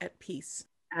World at Peace.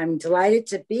 I'm delighted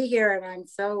to be here, and I'm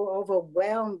so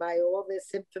overwhelmed by all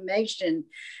this information.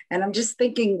 And I'm just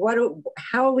thinking,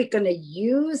 how are we going to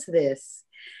use this?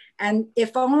 And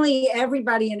if only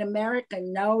everybody in America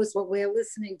knows what we're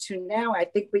listening to now, I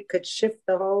think we could shift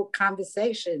the whole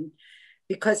conversation,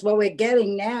 because what we're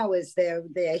getting now is they're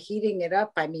heating it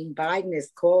up. I mean, Biden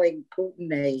is calling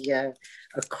Putin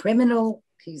a criminal.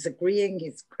 He's agreeing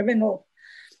he's criminal.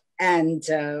 And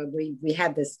we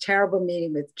had this terrible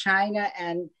meeting with China.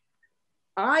 And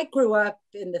I grew up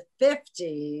in the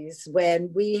 50s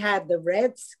when we had the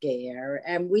Red Scare,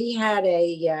 and we had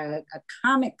a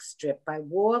comic strip by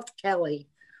Walt Kelly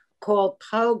called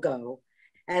Pogo.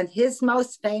 And his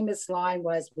most famous line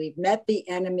was, "We've met the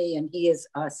enemy and he is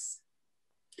us."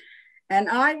 And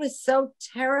I was so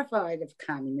terrified of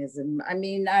communism. I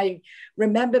mean, I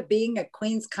remember being at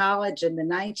Queens College in the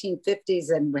 1950s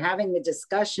and having the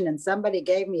discussion, and somebody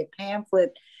gave me a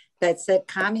pamphlet that said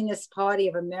Communist Party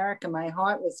of America. My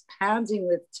heart was pounding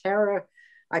with terror.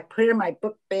 I put it in my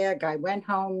book bag. I went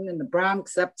home in the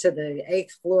Bronx up to the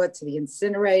 8th floor to the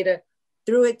incinerator,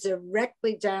 threw it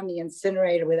directly down the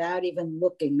incinerator without even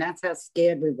looking. That's how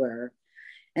scared we were.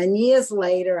 And years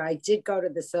later, I did go to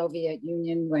the Soviet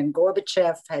Union when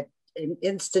Gorbachev had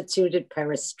instituted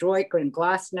perestroika and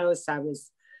glasnost. I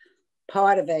was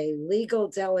part of a legal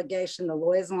delegation, the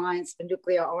Lawyers Alliance for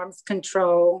Nuclear Arms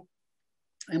Control,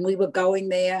 and we were going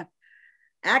there.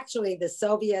 Actually, the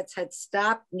Soviets had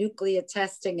stopped nuclear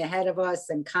testing ahead of us,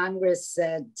 and Congress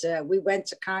said, we went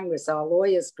to Congress, our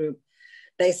lawyers group.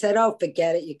 They said, "Oh,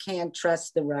 forget it. You can't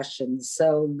trust the Russians."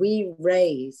 So we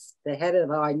raised the head of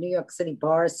our New York City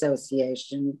Bar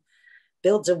Association,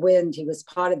 Bill DeWind. He was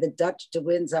part of the Dutch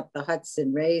DeWinds up the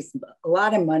Hudson, raised a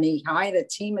lot of money, hired a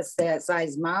team of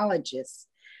seismologists.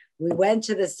 We went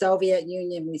to the Soviet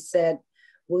Union. We said,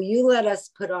 "Will you let us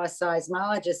put our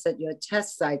seismologists at your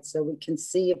test site so we can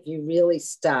see if you really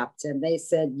stopped?" And they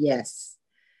said yes.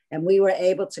 And we were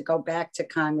able to go back to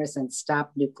Congress and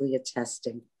stop nuclear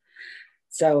testing.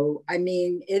 So, I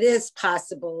mean, it is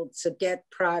possible to get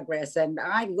progress. And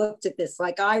I looked at this,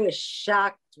 like I was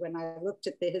shocked when I looked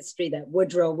at the history that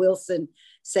Woodrow Wilson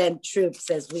sent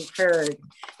troops, as we've heard.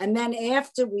 And then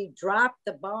after we dropped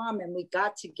the bomb and we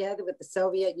got together with the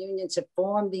Soviet Union to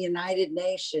form the United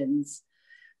Nations,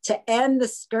 to end the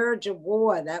scourge of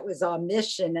war, that was our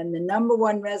mission. And the number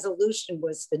one resolution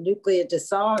was for nuclear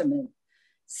disarmament.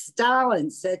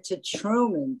 Stalin said to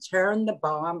Truman, "Turn the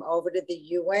bomb over to the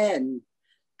UN."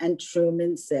 And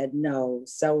Truman said no,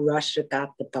 so Russia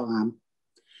got the bomb.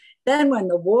 Then when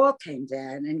the wall came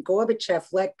down and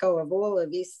Gorbachev let go of all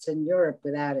of Eastern Europe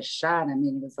without a shot, I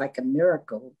mean, it was like a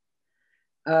miracle.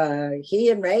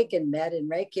 He and Reagan met in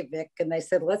Reykjavik and they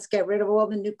said, "Let's get rid of all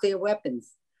the nuclear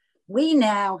weapons." We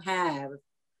now have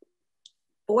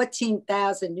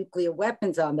 14,000 nuclear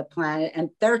weapons on the planet and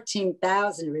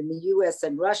 13,000 are in the US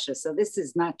and Russia. So this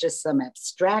is not just some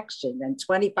abstraction, and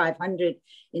 2,500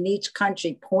 in each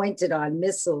country pointed on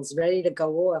missiles ready to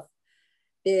go off.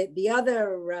 The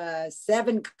other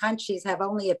 7 countries have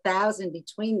only 1,000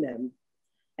 between them.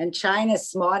 And China's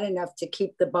smart enough to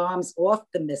keep the bombs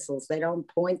off the missiles. They don't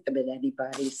point them at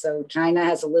anybody. So China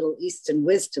has a little Eastern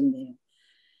wisdom there.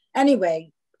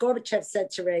 Anyway, Gorbachev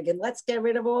said to Reagan, "Let's get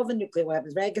rid of all the nuclear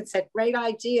weapons." Reagan said, "Great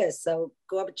idea." So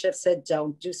Gorbachev said,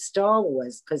 "Don't do Star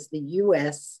Wars," because the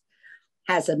US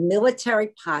has a military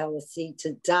policy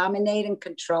to dominate and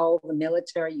control the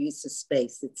military use of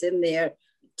space. It's in their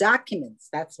documents.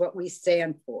 That's what we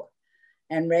stand for.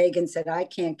 And Reagan said, "I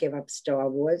can't give up Star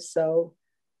Wars." So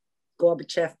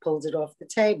Gorbachev pulled it off the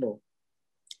table.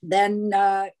 Then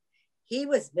he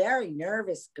was very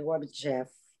nervous, Gorbachev,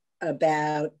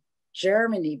 about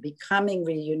Germany becoming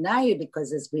reunited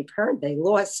because, as we've heard, they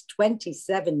lost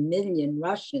 27 million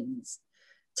Russians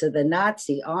to the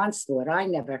Nazi onslaught. I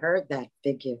never heard that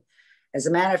figure. As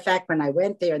a matter of fact, when I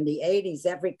went there in the 80s,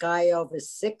 every guy over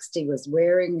 60 was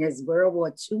wearing his World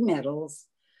War II medals.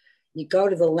 You go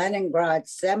to the Leningrad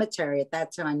cemetery at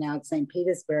that time, now at St.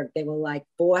 Petersburg, there were like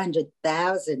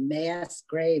 400,000 mass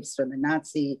graves from the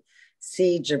Nazi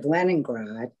siege of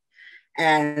Leningrad.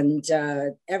 And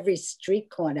every street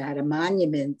corner had a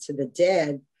monument to the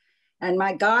dead. And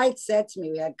my guide said to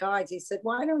me, we had guides, he said,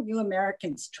 "Why don't you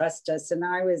Americans trust us?" And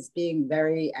I was being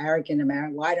very arrogant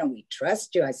American. "Why don't we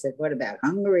trust you?" I said, "What about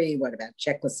Hungary? What about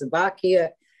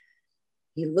Czechoslovakia?"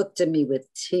 He looked at me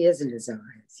with tears in his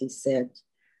eyes. He said,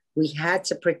 "We had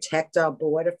to protect our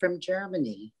border from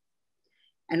Germany."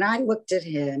 And I looked at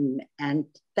him, and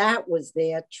that was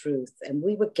their truth. And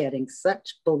we were getting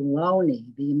such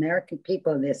baloney, the American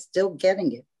people, and they're still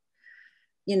getting it.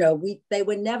 You know, they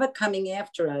were never coming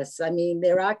after us. I mean,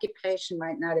 their occupation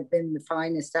might not have been the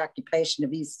finest occupation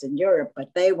of Eastern Europe,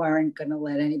 but they weren't going to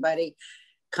let anybody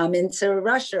come into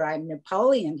Russia.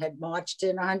 Napoleon had marched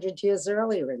in 100 years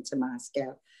earlier into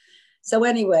Moscow. So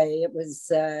anyway, it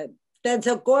was... Then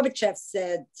so Gorbachev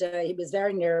said he was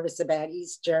very nervous about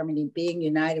East Germany being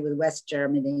united with West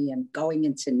Germany and going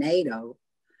into NATO.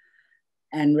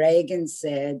 And Reagan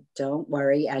said, "Don't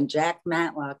worry." And Jack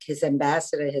Matlock, his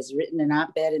ambassador, has written an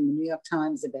op-ed in the New York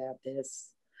Times about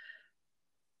this.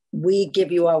 "We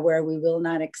give you our word, we will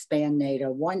not expand NATO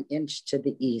 1 inch to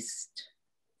the east."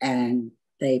 And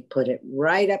they put it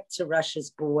right up to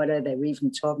Russia's border. They were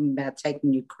even talking about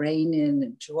taking Ukraine in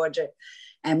and Georgia.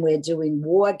 And we're doing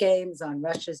war games on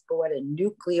Russia's border,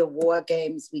 nuclear war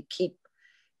games. We keep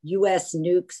US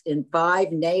nukes in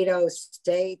 5 NATO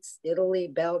states, Italy,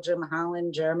 Belgium,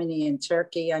 Holland, Germany, and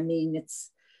Turkey. I mean,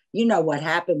 it's, you know what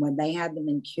happened when they had them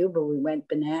in Cuba, we went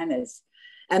bananas.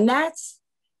 And that's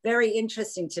very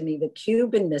interesting to me, the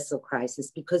Cuban Missile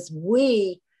Crisis, because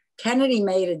Kennedy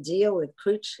made a deal with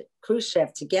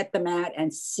Khrushchev to get them out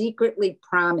and secretly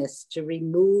promised to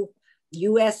remove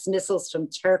US missiles from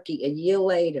Turkey a year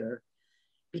later,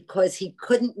 because he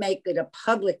couldn't make it a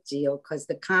public deal because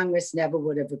the Congress never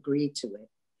would have agreed to it.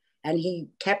 And he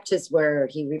kept his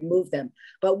word, he removed them.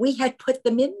 But we had put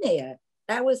them in there.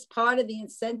 That was part of the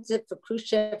incentive for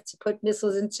Khrushchev to put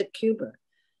missiles into Cuba.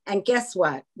 And guess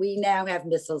what? We now have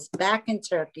missiles back in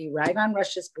Turkey, right on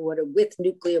Russia's border, with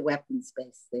nuclear weapons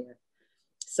based there.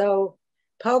 So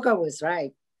Pogo was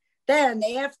right. Then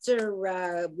after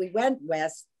we went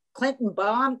west, Clinton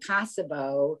bombed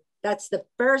Kosovo. That's the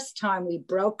first time we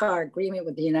broke our agreement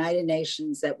with the United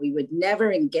Nations that we would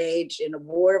never engage in a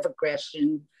war of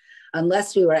aggression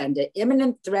unless we were under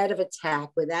imminent threat of attack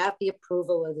without the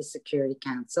approval of the Security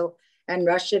Council. And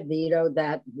Russia vetoed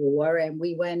that war, and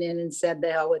we went in and said,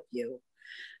 the hell with you.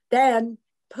 Then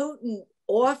Putin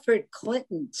offered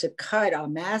Clinton to cut our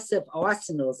massive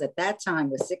arsenals, at that time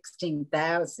was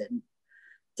 16,000,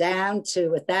 down to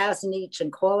 1,000 each,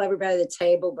 and call everybody to the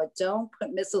table, but don't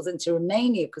put missiles into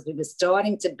Romania, because we were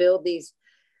starting to build these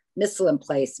missile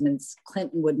emplacements.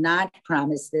 Clinton would not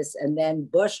promise this. And then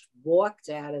Bush walked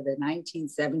out of the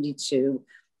 1972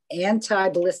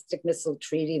 anti-ballistic missile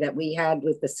treaty that we had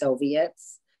with the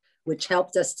Soviets, which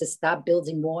helped us to stop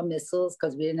building more missiles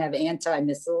because we didn't have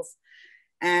anti-missiles.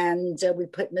 And we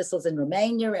put missiles in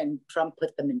Romania, and Trump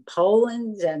put them in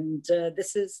Poland. And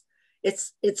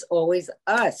it's always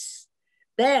us.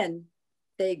 Then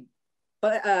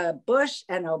Bush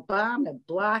and Obama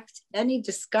blocked any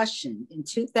discussion in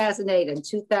 2008 and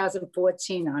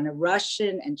 2014 on a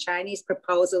Russian and Chinese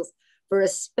proposals for a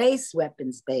space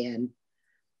weapons ban.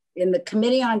 In the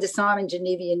Committee on Disarmament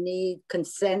Geneva, you need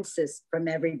consensus from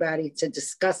everybody to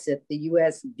discuss it. The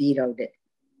US vetoed it.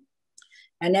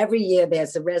 And every year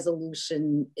there's a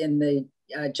resolution in the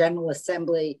General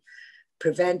Assembly,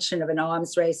 prevention of an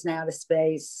arms race now to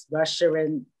space. Russia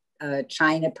and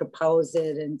China propose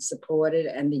it and support it,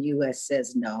 and the US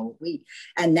says no.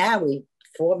 And now we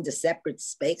formed a separate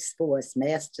space force,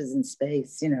 masters in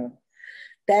space, you know.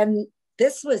 Then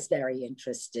this was very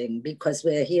interesting because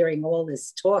we're hearing all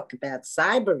this talk about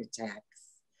cyber attacks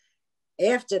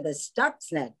after the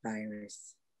Stuxnet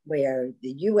virus, where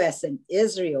the US and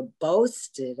Israel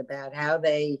boasted about how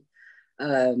they,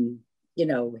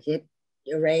 hit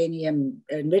uranium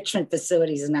enrichment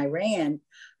facilities in Iran.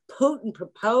 Putin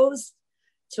proposed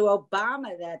to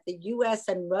Obama that the US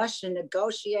and Russia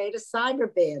negotiate a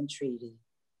cyber ban treaty.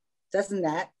 Doesn't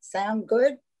that sound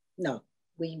good? No.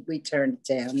 We turned it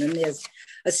down. And there's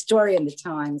a story in the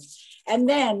Times. And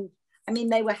then, I mean,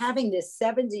 they were having this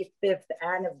 75th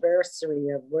anniversary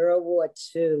of World War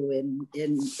II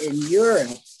in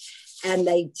Europe, and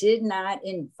they did not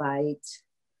invite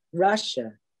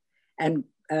Russia. And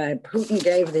Putin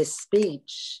gave this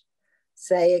speech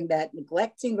saying that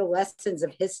neglecting the lessons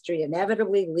of history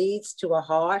inevitably leads to a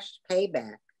harsh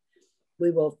payback. We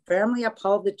will firmly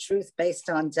uphold the truth based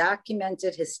on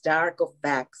documented historical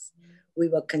facts. We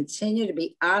will continue to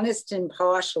be honest and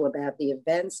impartial about the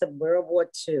events of World War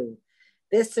II.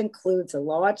 This includes a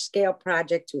large-scale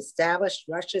project to establish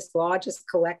Russia's largest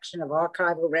collection of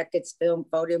archival records, film,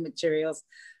 photo materials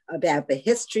about the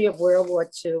history of World War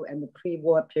II and the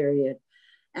pre-war period.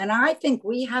 And I think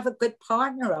we have a good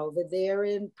partner over there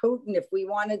in Putin. If we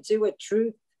want to do a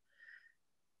truth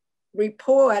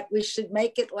report, we should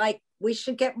make it like we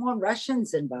should get more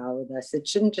Russians involved with us. It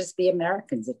shouldn't just be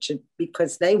Americans. It should,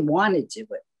 because they want to do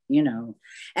it, you know.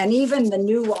 And even the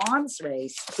new arms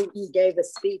race, Putin gave a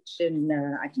speech in,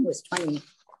 I think it was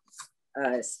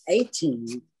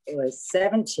 2018 or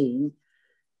 17,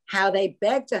 how they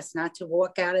begged us not to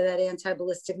walk out of that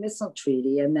anti-ballistic missile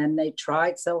treaty. And then they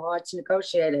tried so hard to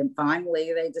negotiate. And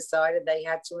finally, they decided they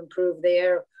had to improve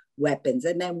their weapons.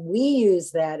 And then we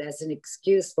use that as an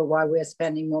excuse for why we're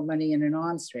spending more money in an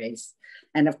arms race.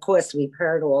 And of course, we've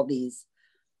heard all these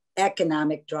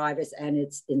economic drivers, and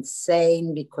it's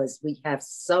insane because we have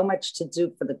so much to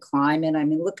do for the climate. I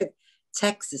mean, look at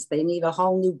Texas. They need a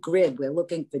whole new grid. We're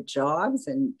looking for jobs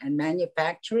and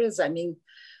manufacturers. I mean,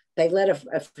 they let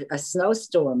a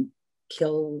snowstorm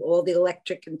kill all the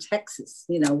electric in Texas.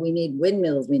 You know, we need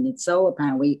windmills, we need solar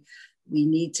panels, we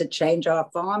need to change our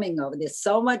farming over. There's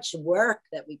so much work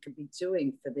that we could be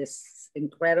doing for this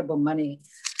incredible money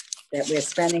that we're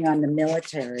spending on the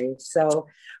military. So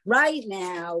right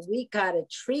now, we got a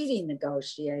treaty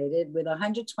negotiated with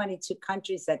 122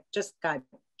 countries that just got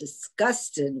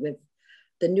disgusted with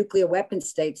the nuclear weapon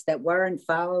states that weren't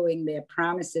following their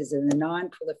promises in the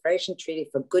non-proliferation treaty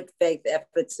for good faith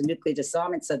efforts in nuclear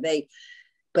disarmament.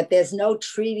 But there's no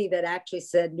treaty that actually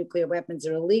said nuclear weapons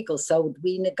are illegal. So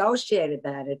we negotiated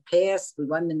that. It passed. We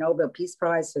won the Nobel Peace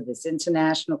Prize for this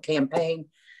international campaign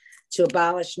to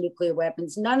abolish nuclear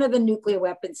weapons. None of the nuclear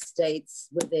weapon states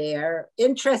were there.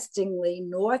 Interestingly,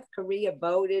 North Korea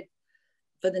voted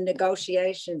for the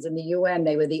negotiations in the UN.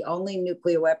 They were the only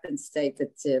nuclear weapon state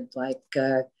that did. Like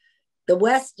the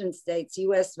Western states,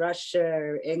 US,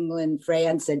 Russia, England,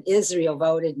 France, and Israel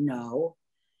voted no.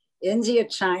 India,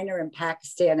 China, and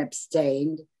Pakistan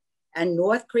abstained, and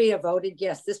North Korea voted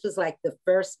yes. This was like the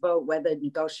first vote whether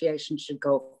negotiations should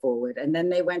go forward. And then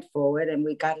they went forward and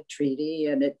we got a treaty,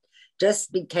 and it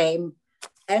just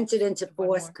entered into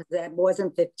force because there were more than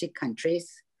 50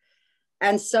 countries.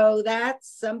 And so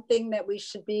that's something that we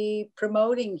should be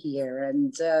promoting here.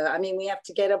 And I mean, we have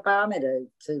to get Obama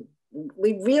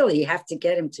we really have to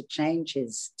get him to change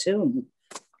his tune.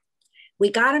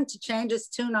 We got him to change his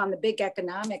tune on the big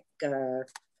economic bill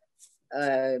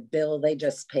they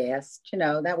just passed. You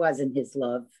know, that wasn't his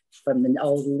love from the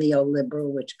old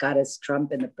neoliberal, which got us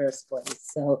Trump in the first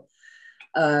place. So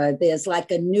there's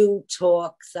like a new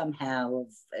talk somehow.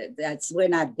 We're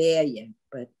not there yet,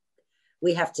 but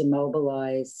we have to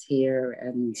mobilize here.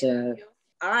 And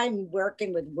I'm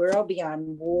working with World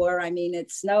Beyond War. I mean,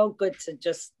 it's no good to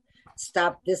just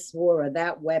stop this war or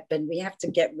that weapon. We have to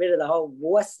get rid of the whole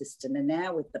war system. And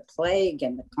now with the plague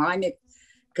and the climate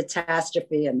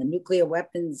catastrophe and the nuclear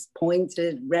weapons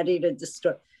pointed, ready to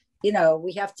destroy, you know,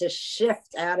 we have to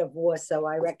shift out of war. So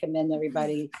I recommend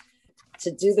everybody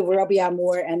to do the World Beyond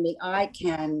War and the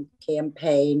ICANN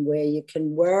campaign, where you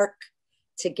can work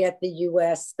to get the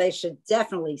US. They should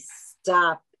definitely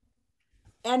stop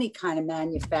any kind of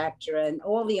manufacturer and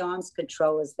all the arms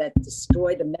controllers that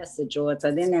destroy the message boards.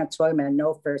 And they're now talking about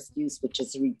no first use, which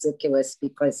is ridiculous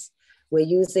because we're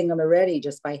using them already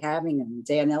just by having them.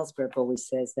 Dan Ellsberg always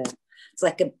says that. It's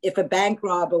like if a bank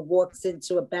robber walks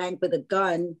into a bank with a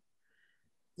gun,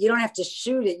 you don't have to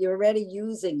shoot it. You're already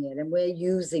using it, and we're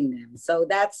using them. So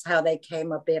that's how they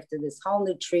came up after this whole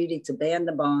new treaty to ban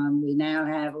the bomb. We now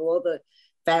have all the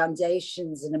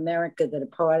foundations in America that are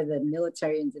part of the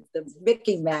military, and the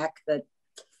Mickey Mac that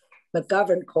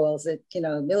McGovern calls it, you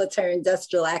know, military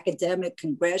industrial academic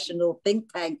congressional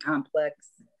think tank complex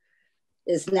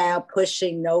is now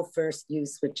pushing no first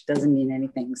use, which doesn't mean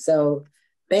anything. So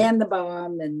ban the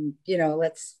bomb, and you know,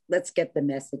 let's get the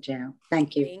message out.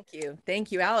 Thank you.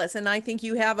 Thank you, Alice. And I think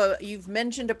you've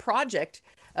mentioned a project,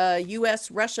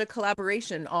 U.S.-Russia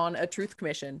collaboration on a truth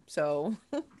commission. So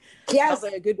yes,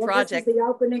 a good project. This is the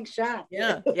opening shot.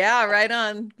 Yeah, right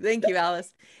on. Thank you,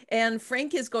 Alice. And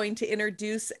Frank is going to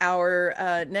introduce our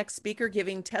next speaker,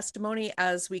 giving testimony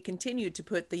as we continue to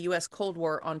put the U.S. Cold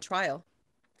War on trial.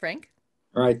 Frank?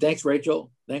 All right, thanks,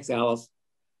 Rachel. Thanks, Alice.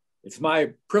 It's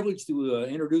my privilege to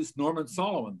introduce Norman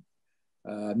Solomon.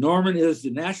 Norman is the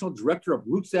National Director of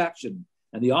Roots Action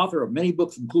and the author of many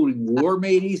books, including War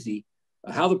Made Easy,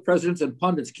 How the Presidents and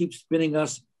Pundits Keep Spinning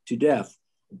Us to Death.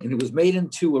 And it was made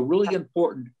into a really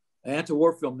important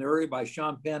anti-war film narrated by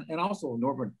Sean Penn, and also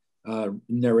Norman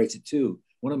narrates it too.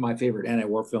 One of my favorite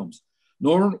anti-war films.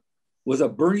 Norman was a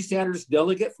Bernie Sanders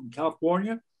delegate from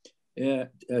California to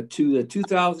the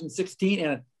 2016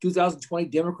 and 2020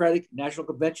 Democratic National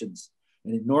Conventions.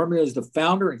 And Norman is the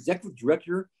founder and executive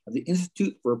director of the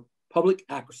Institute for Public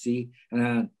Accuracy.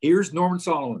 And here's Norman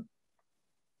Solomon.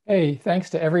 Hey, thanks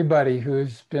to everybody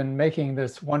who's been making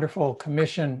this wonderful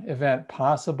commission event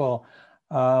possible.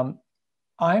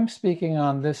 I'm speaking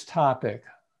on this topic,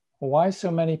 why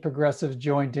so many progressives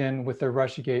joined in with the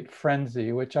Russiagate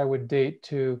frenzy, which I would date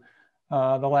to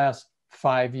the last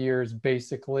 5 years,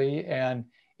 basically, and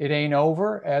it ain't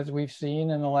over, as we've seen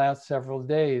in the last several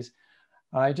days.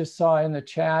 I just saw in the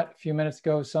chat a few minutes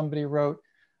ago, somebody wrote,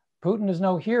 Putin is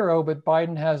no hero, but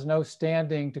Biden has no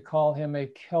standing to call him a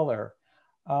killer.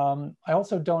 I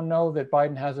also don't know that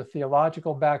Biden has a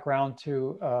theological background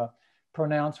to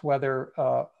pronounce whether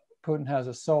Putin has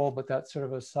a soul, but that's sort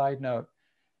of a side note.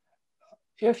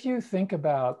 If you think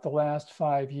about the last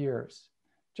 5 years,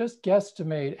 just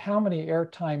guesstimate how many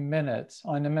airtime minutes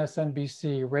on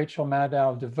MSNBC Rachel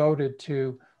Maddow devoted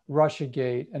to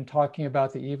Russiagate and talking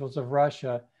about the evils of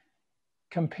Russia,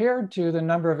 compared to the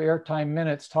number of airtime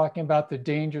minutes talking about the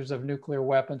dangers of nuclear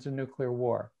weapons and nuclear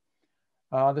war.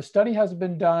 The study hasn't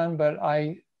been done, but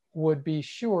I would be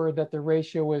sure that the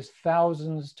ratio is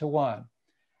thousands to one.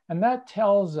 And that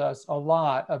tells us a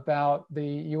lot about the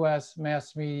US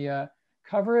mass media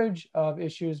coverage of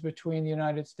issues between the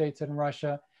United States and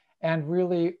Russia, and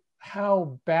really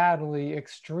how badly,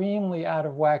 extremely out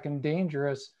of whack and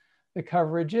dangerous the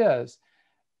coverage is.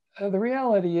 The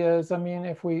reality is, I mean,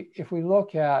 if we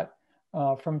look at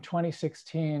from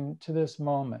 2016 to this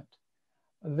moment,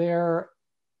 there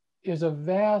is a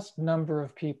vast number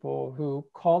of people who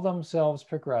call themselves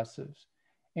progressives,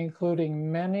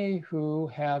 including many who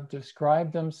have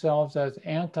described themselves as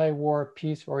anti-war,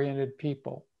 peace-oriented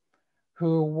people,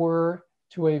 who were,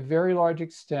 to a very large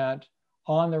extent,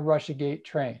 on the Russiagate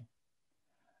train,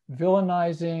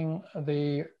 villainizing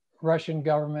the Russian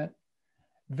government,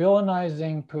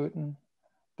 villainizing Putin,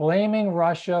 blaming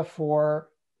Russia for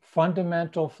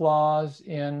fundamental flaws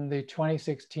in the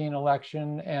 2016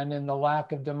 election and in the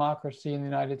lack of democracy in the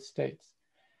United States.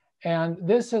 And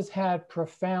this has had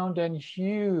profound and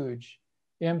huge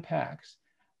impacts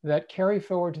that carry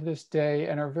forward to this day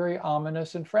and are very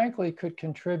ominous and frankly could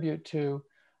contribute to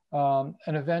an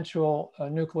eventual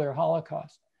nuclear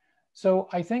holocaust. So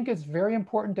I think it's very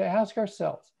important to ask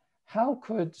ourselves, how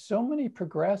could so many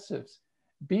progressives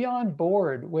be on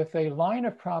board with a line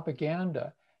of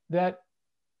propaganda that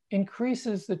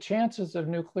increases the chances of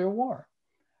nuclear war?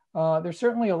 There's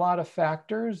certainly a lot of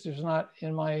factors. There's not,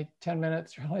 in my 10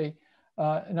 minutes, really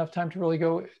enough time to really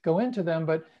go into them,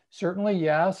 but certainly,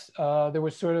 yes, there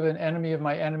was sort of an enemy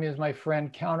is my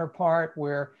friend counterpart,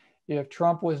 where if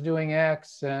Trump was doing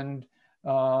X and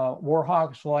war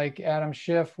hawks like Adam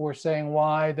Schiff were saying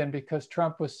Y, then because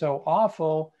Trump was so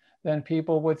awful, then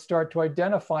people would start to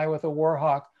identify with a war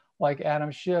hawk like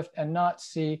Adam Schiff and not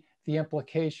see the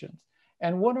implications.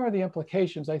 And what are the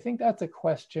implications? I think that's a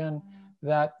question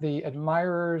that the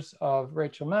admirers of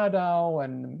Rachel Maddow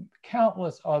and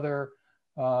countless other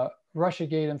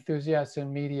Russiagate enthusiasts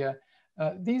in media,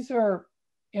 these are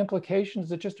implications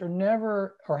that just are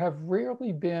never or have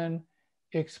rarely been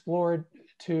explored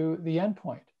to the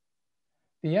endpoint.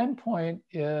 The endpoint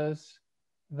is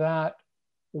that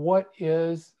what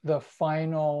is the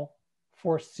final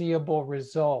foreseeable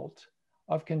result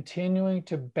of continuing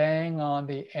to bang on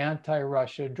the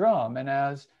anti-Russia drum? And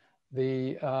as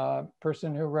the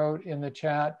person who wrote in the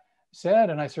chat said,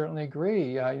 and I certainly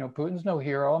agree, Putin's no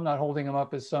hero. I'm not holding him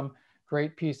up as some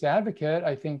great peace advocate.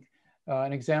 I think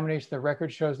an examination of the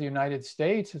record shows the United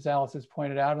States, as Alice has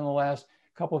pointed out, in the last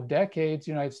couple of decades,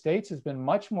 the United States has been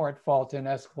much more at fault in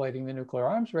escalating the nuclear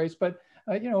arms race. But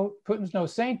Putin's no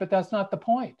saint, but that's not the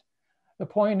point. The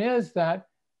point is that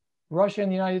Russia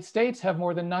and the United States have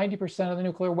more than 90% of the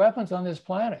nuclear weapons on this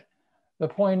planet. The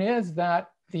point is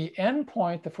that the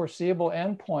endpoint, the foreseeable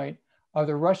endpoint of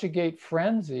the Russiagate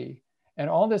frenzy and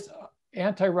all this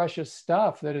anti-Russia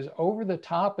stuff that is over the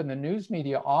top in the news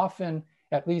media, often,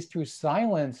 at least through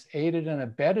silence, aided and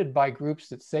abetted by groups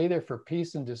that say they're for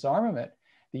peace and disarmament.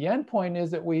 The endpoint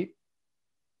is that we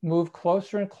move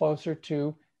closer and closer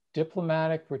to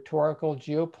diplomatic, rhetorical,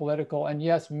 geopolitical, and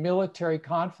yes, military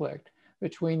conflict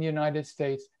between the United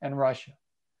States and Russia.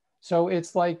 So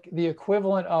it's like the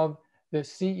equivalent of the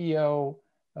CEO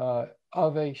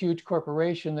of a huge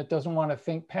corporation that doesn't want to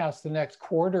think past the next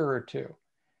quarter or two.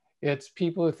 It's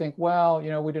people who think, well,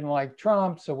 we didn't like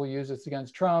Trump, so we'll use this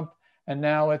against Trump. And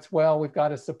now it's, well, we've got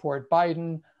to support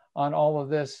Biden on all of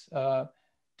this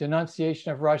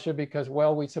denunciation of Russia because,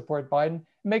 well, we support Biden.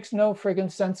 It makes no friggin'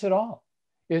 sense at all.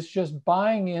 It's just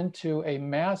buying into a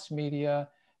mass media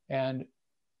and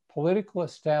political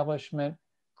establishment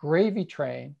gravy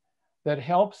train that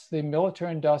helps the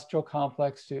military-industrial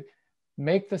complex to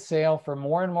make the sale for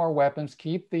more and more weapons,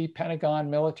 keep the Pentagon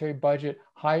military budget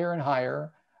higher and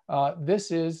higher.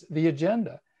 This is the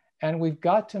agenda. And we've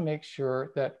got to make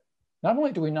sure that not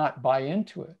only do we not buy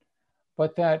into it,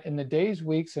 but that in the days,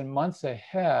 weeks, and months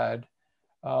ahead,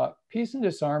 peace and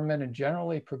disarmament and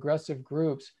generally progressive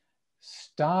groups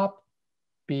stop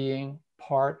being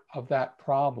part of that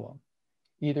problem,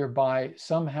 either by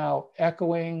somehow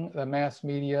echoing the mass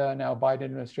media, now Biden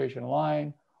administration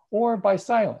line, or by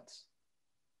silence.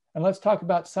 And let's talk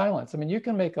about silence. I mean, you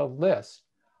can make a list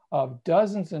of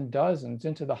dozens and dozens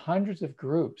into the hundreds of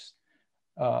groups,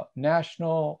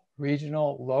 national,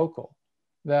 regional, local,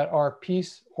 that are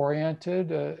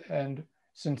peace-oriented and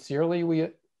sincerely, we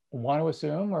want to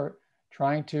assume, are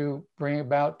trying to bring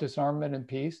about disarmament and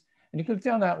peace. And you can look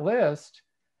down that list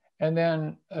and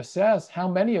then assess how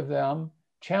many of them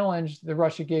challenge the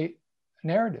Russiagate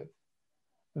narrative,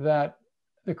 that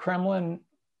the Kremlin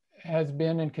has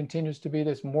been and continues to be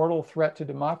this mortal threat to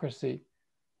democracy,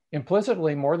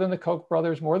 implicitly more than the Koch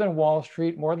brothers, more than Wall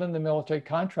Street, more than the military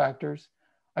contractors.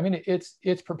 I mean, it's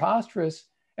preposterous,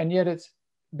 and yet it's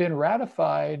been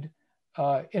ratified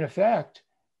in effect,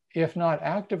 if not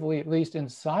actively, at least in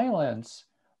silence,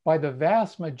 by the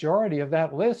vast majority of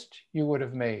that list you would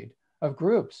have made of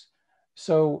groups.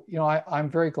 So, I'm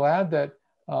very glad that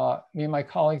me and my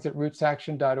colleagues at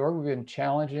rootsaction.org, we've been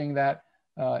challenging that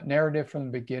narrative from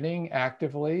the beginning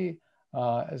actively,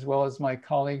 as well as my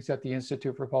colleagues at the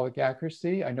Institute for Public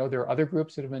Accuracy. I know there are other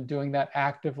groups that have been doing that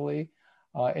actively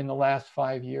in the last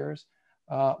 5 years,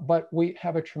 but we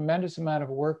have a tremendous amount of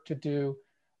work to do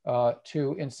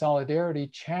to, in solidarity,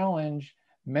 challenge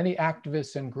many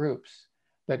activists and groups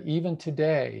that even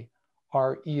today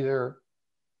are either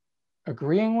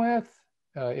agreeing with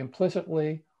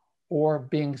implicitly or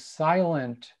being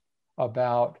silent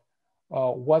about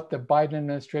what the Biden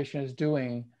administration is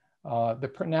doing,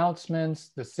 the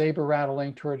pronouncements, the saber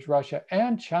rattling towards Russia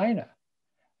and China.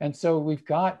 And so we've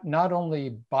got not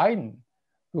only Biden,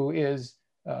 who is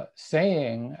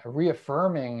saying,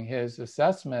 reaffirming his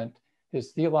assessment,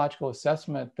 his theological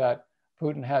assessment that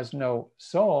Putin has no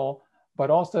soul, but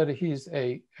also that he's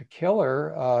a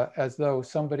killer, as though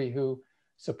somebody who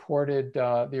supported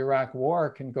the Iraq war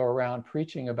can go around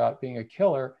preaching about being a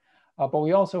killer. But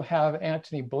we also have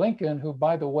Antony Blinken, who,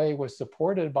 by the way, was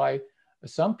supported by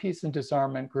some peace and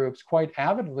disarmament groups quite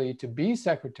avidly to be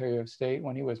Secretary of State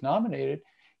when he was nominated.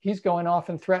 He's going off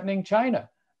and threatening China,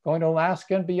 going to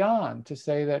Alaska and beyond to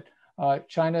say that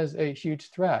China is a huge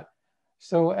threat.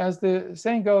 So as the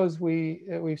saying goes,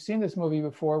 we've seen this movie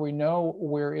before. We know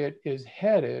where it is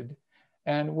headed,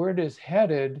 and where it is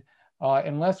headed,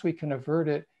 unless we can avert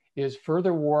it, is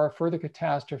further war, further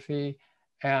catastrophe,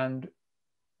 and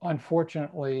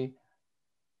unfortunately,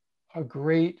 a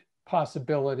great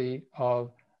possibility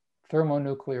of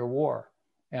thermonuclear war.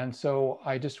 And so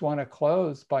I just want to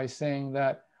close by saying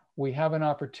that we have an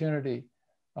opportunity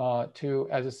to,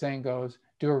 as the saying goes,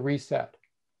 do a reset.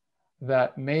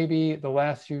 That maybe the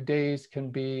last few days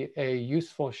can be a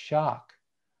useful shock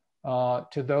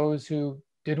to those who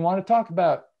didn't want to talk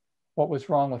about what was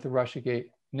wrong with the Russiagate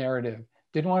narrative,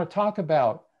 didn't want to talk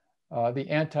about the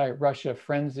anti-Russia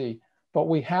frenzy, but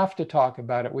we have to talk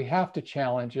about it. We have to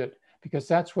challenge it, because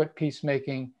that's what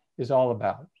peacemaking is all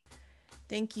about.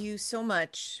 Thank you so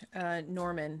much,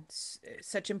 Norman.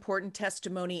 Such important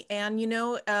testimony, and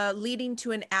leading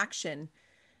to an action.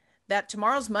 That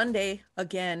tomorrow's Monday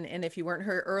again, and if you weren't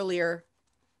heard earlier,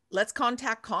 let's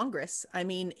contact Congress. I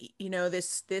mean,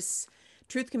 this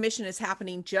Truth Commission is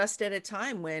happening just at a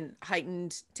time when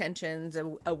heightened tensions,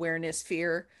 awareness,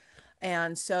 fear.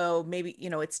 And so maybe,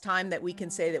 it's time that we can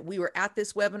say that we were at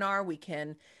this webinar. We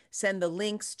can send the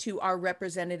links to our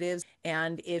representatives.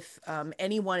 And if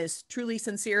anyone is truly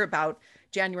sincere about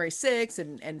January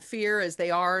 6th and fear, as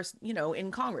they are,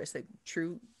 in Congress, the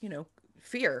true,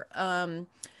 fear,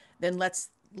 then let's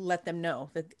let them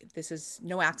know that this is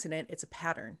no accident. It's a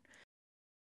pattern.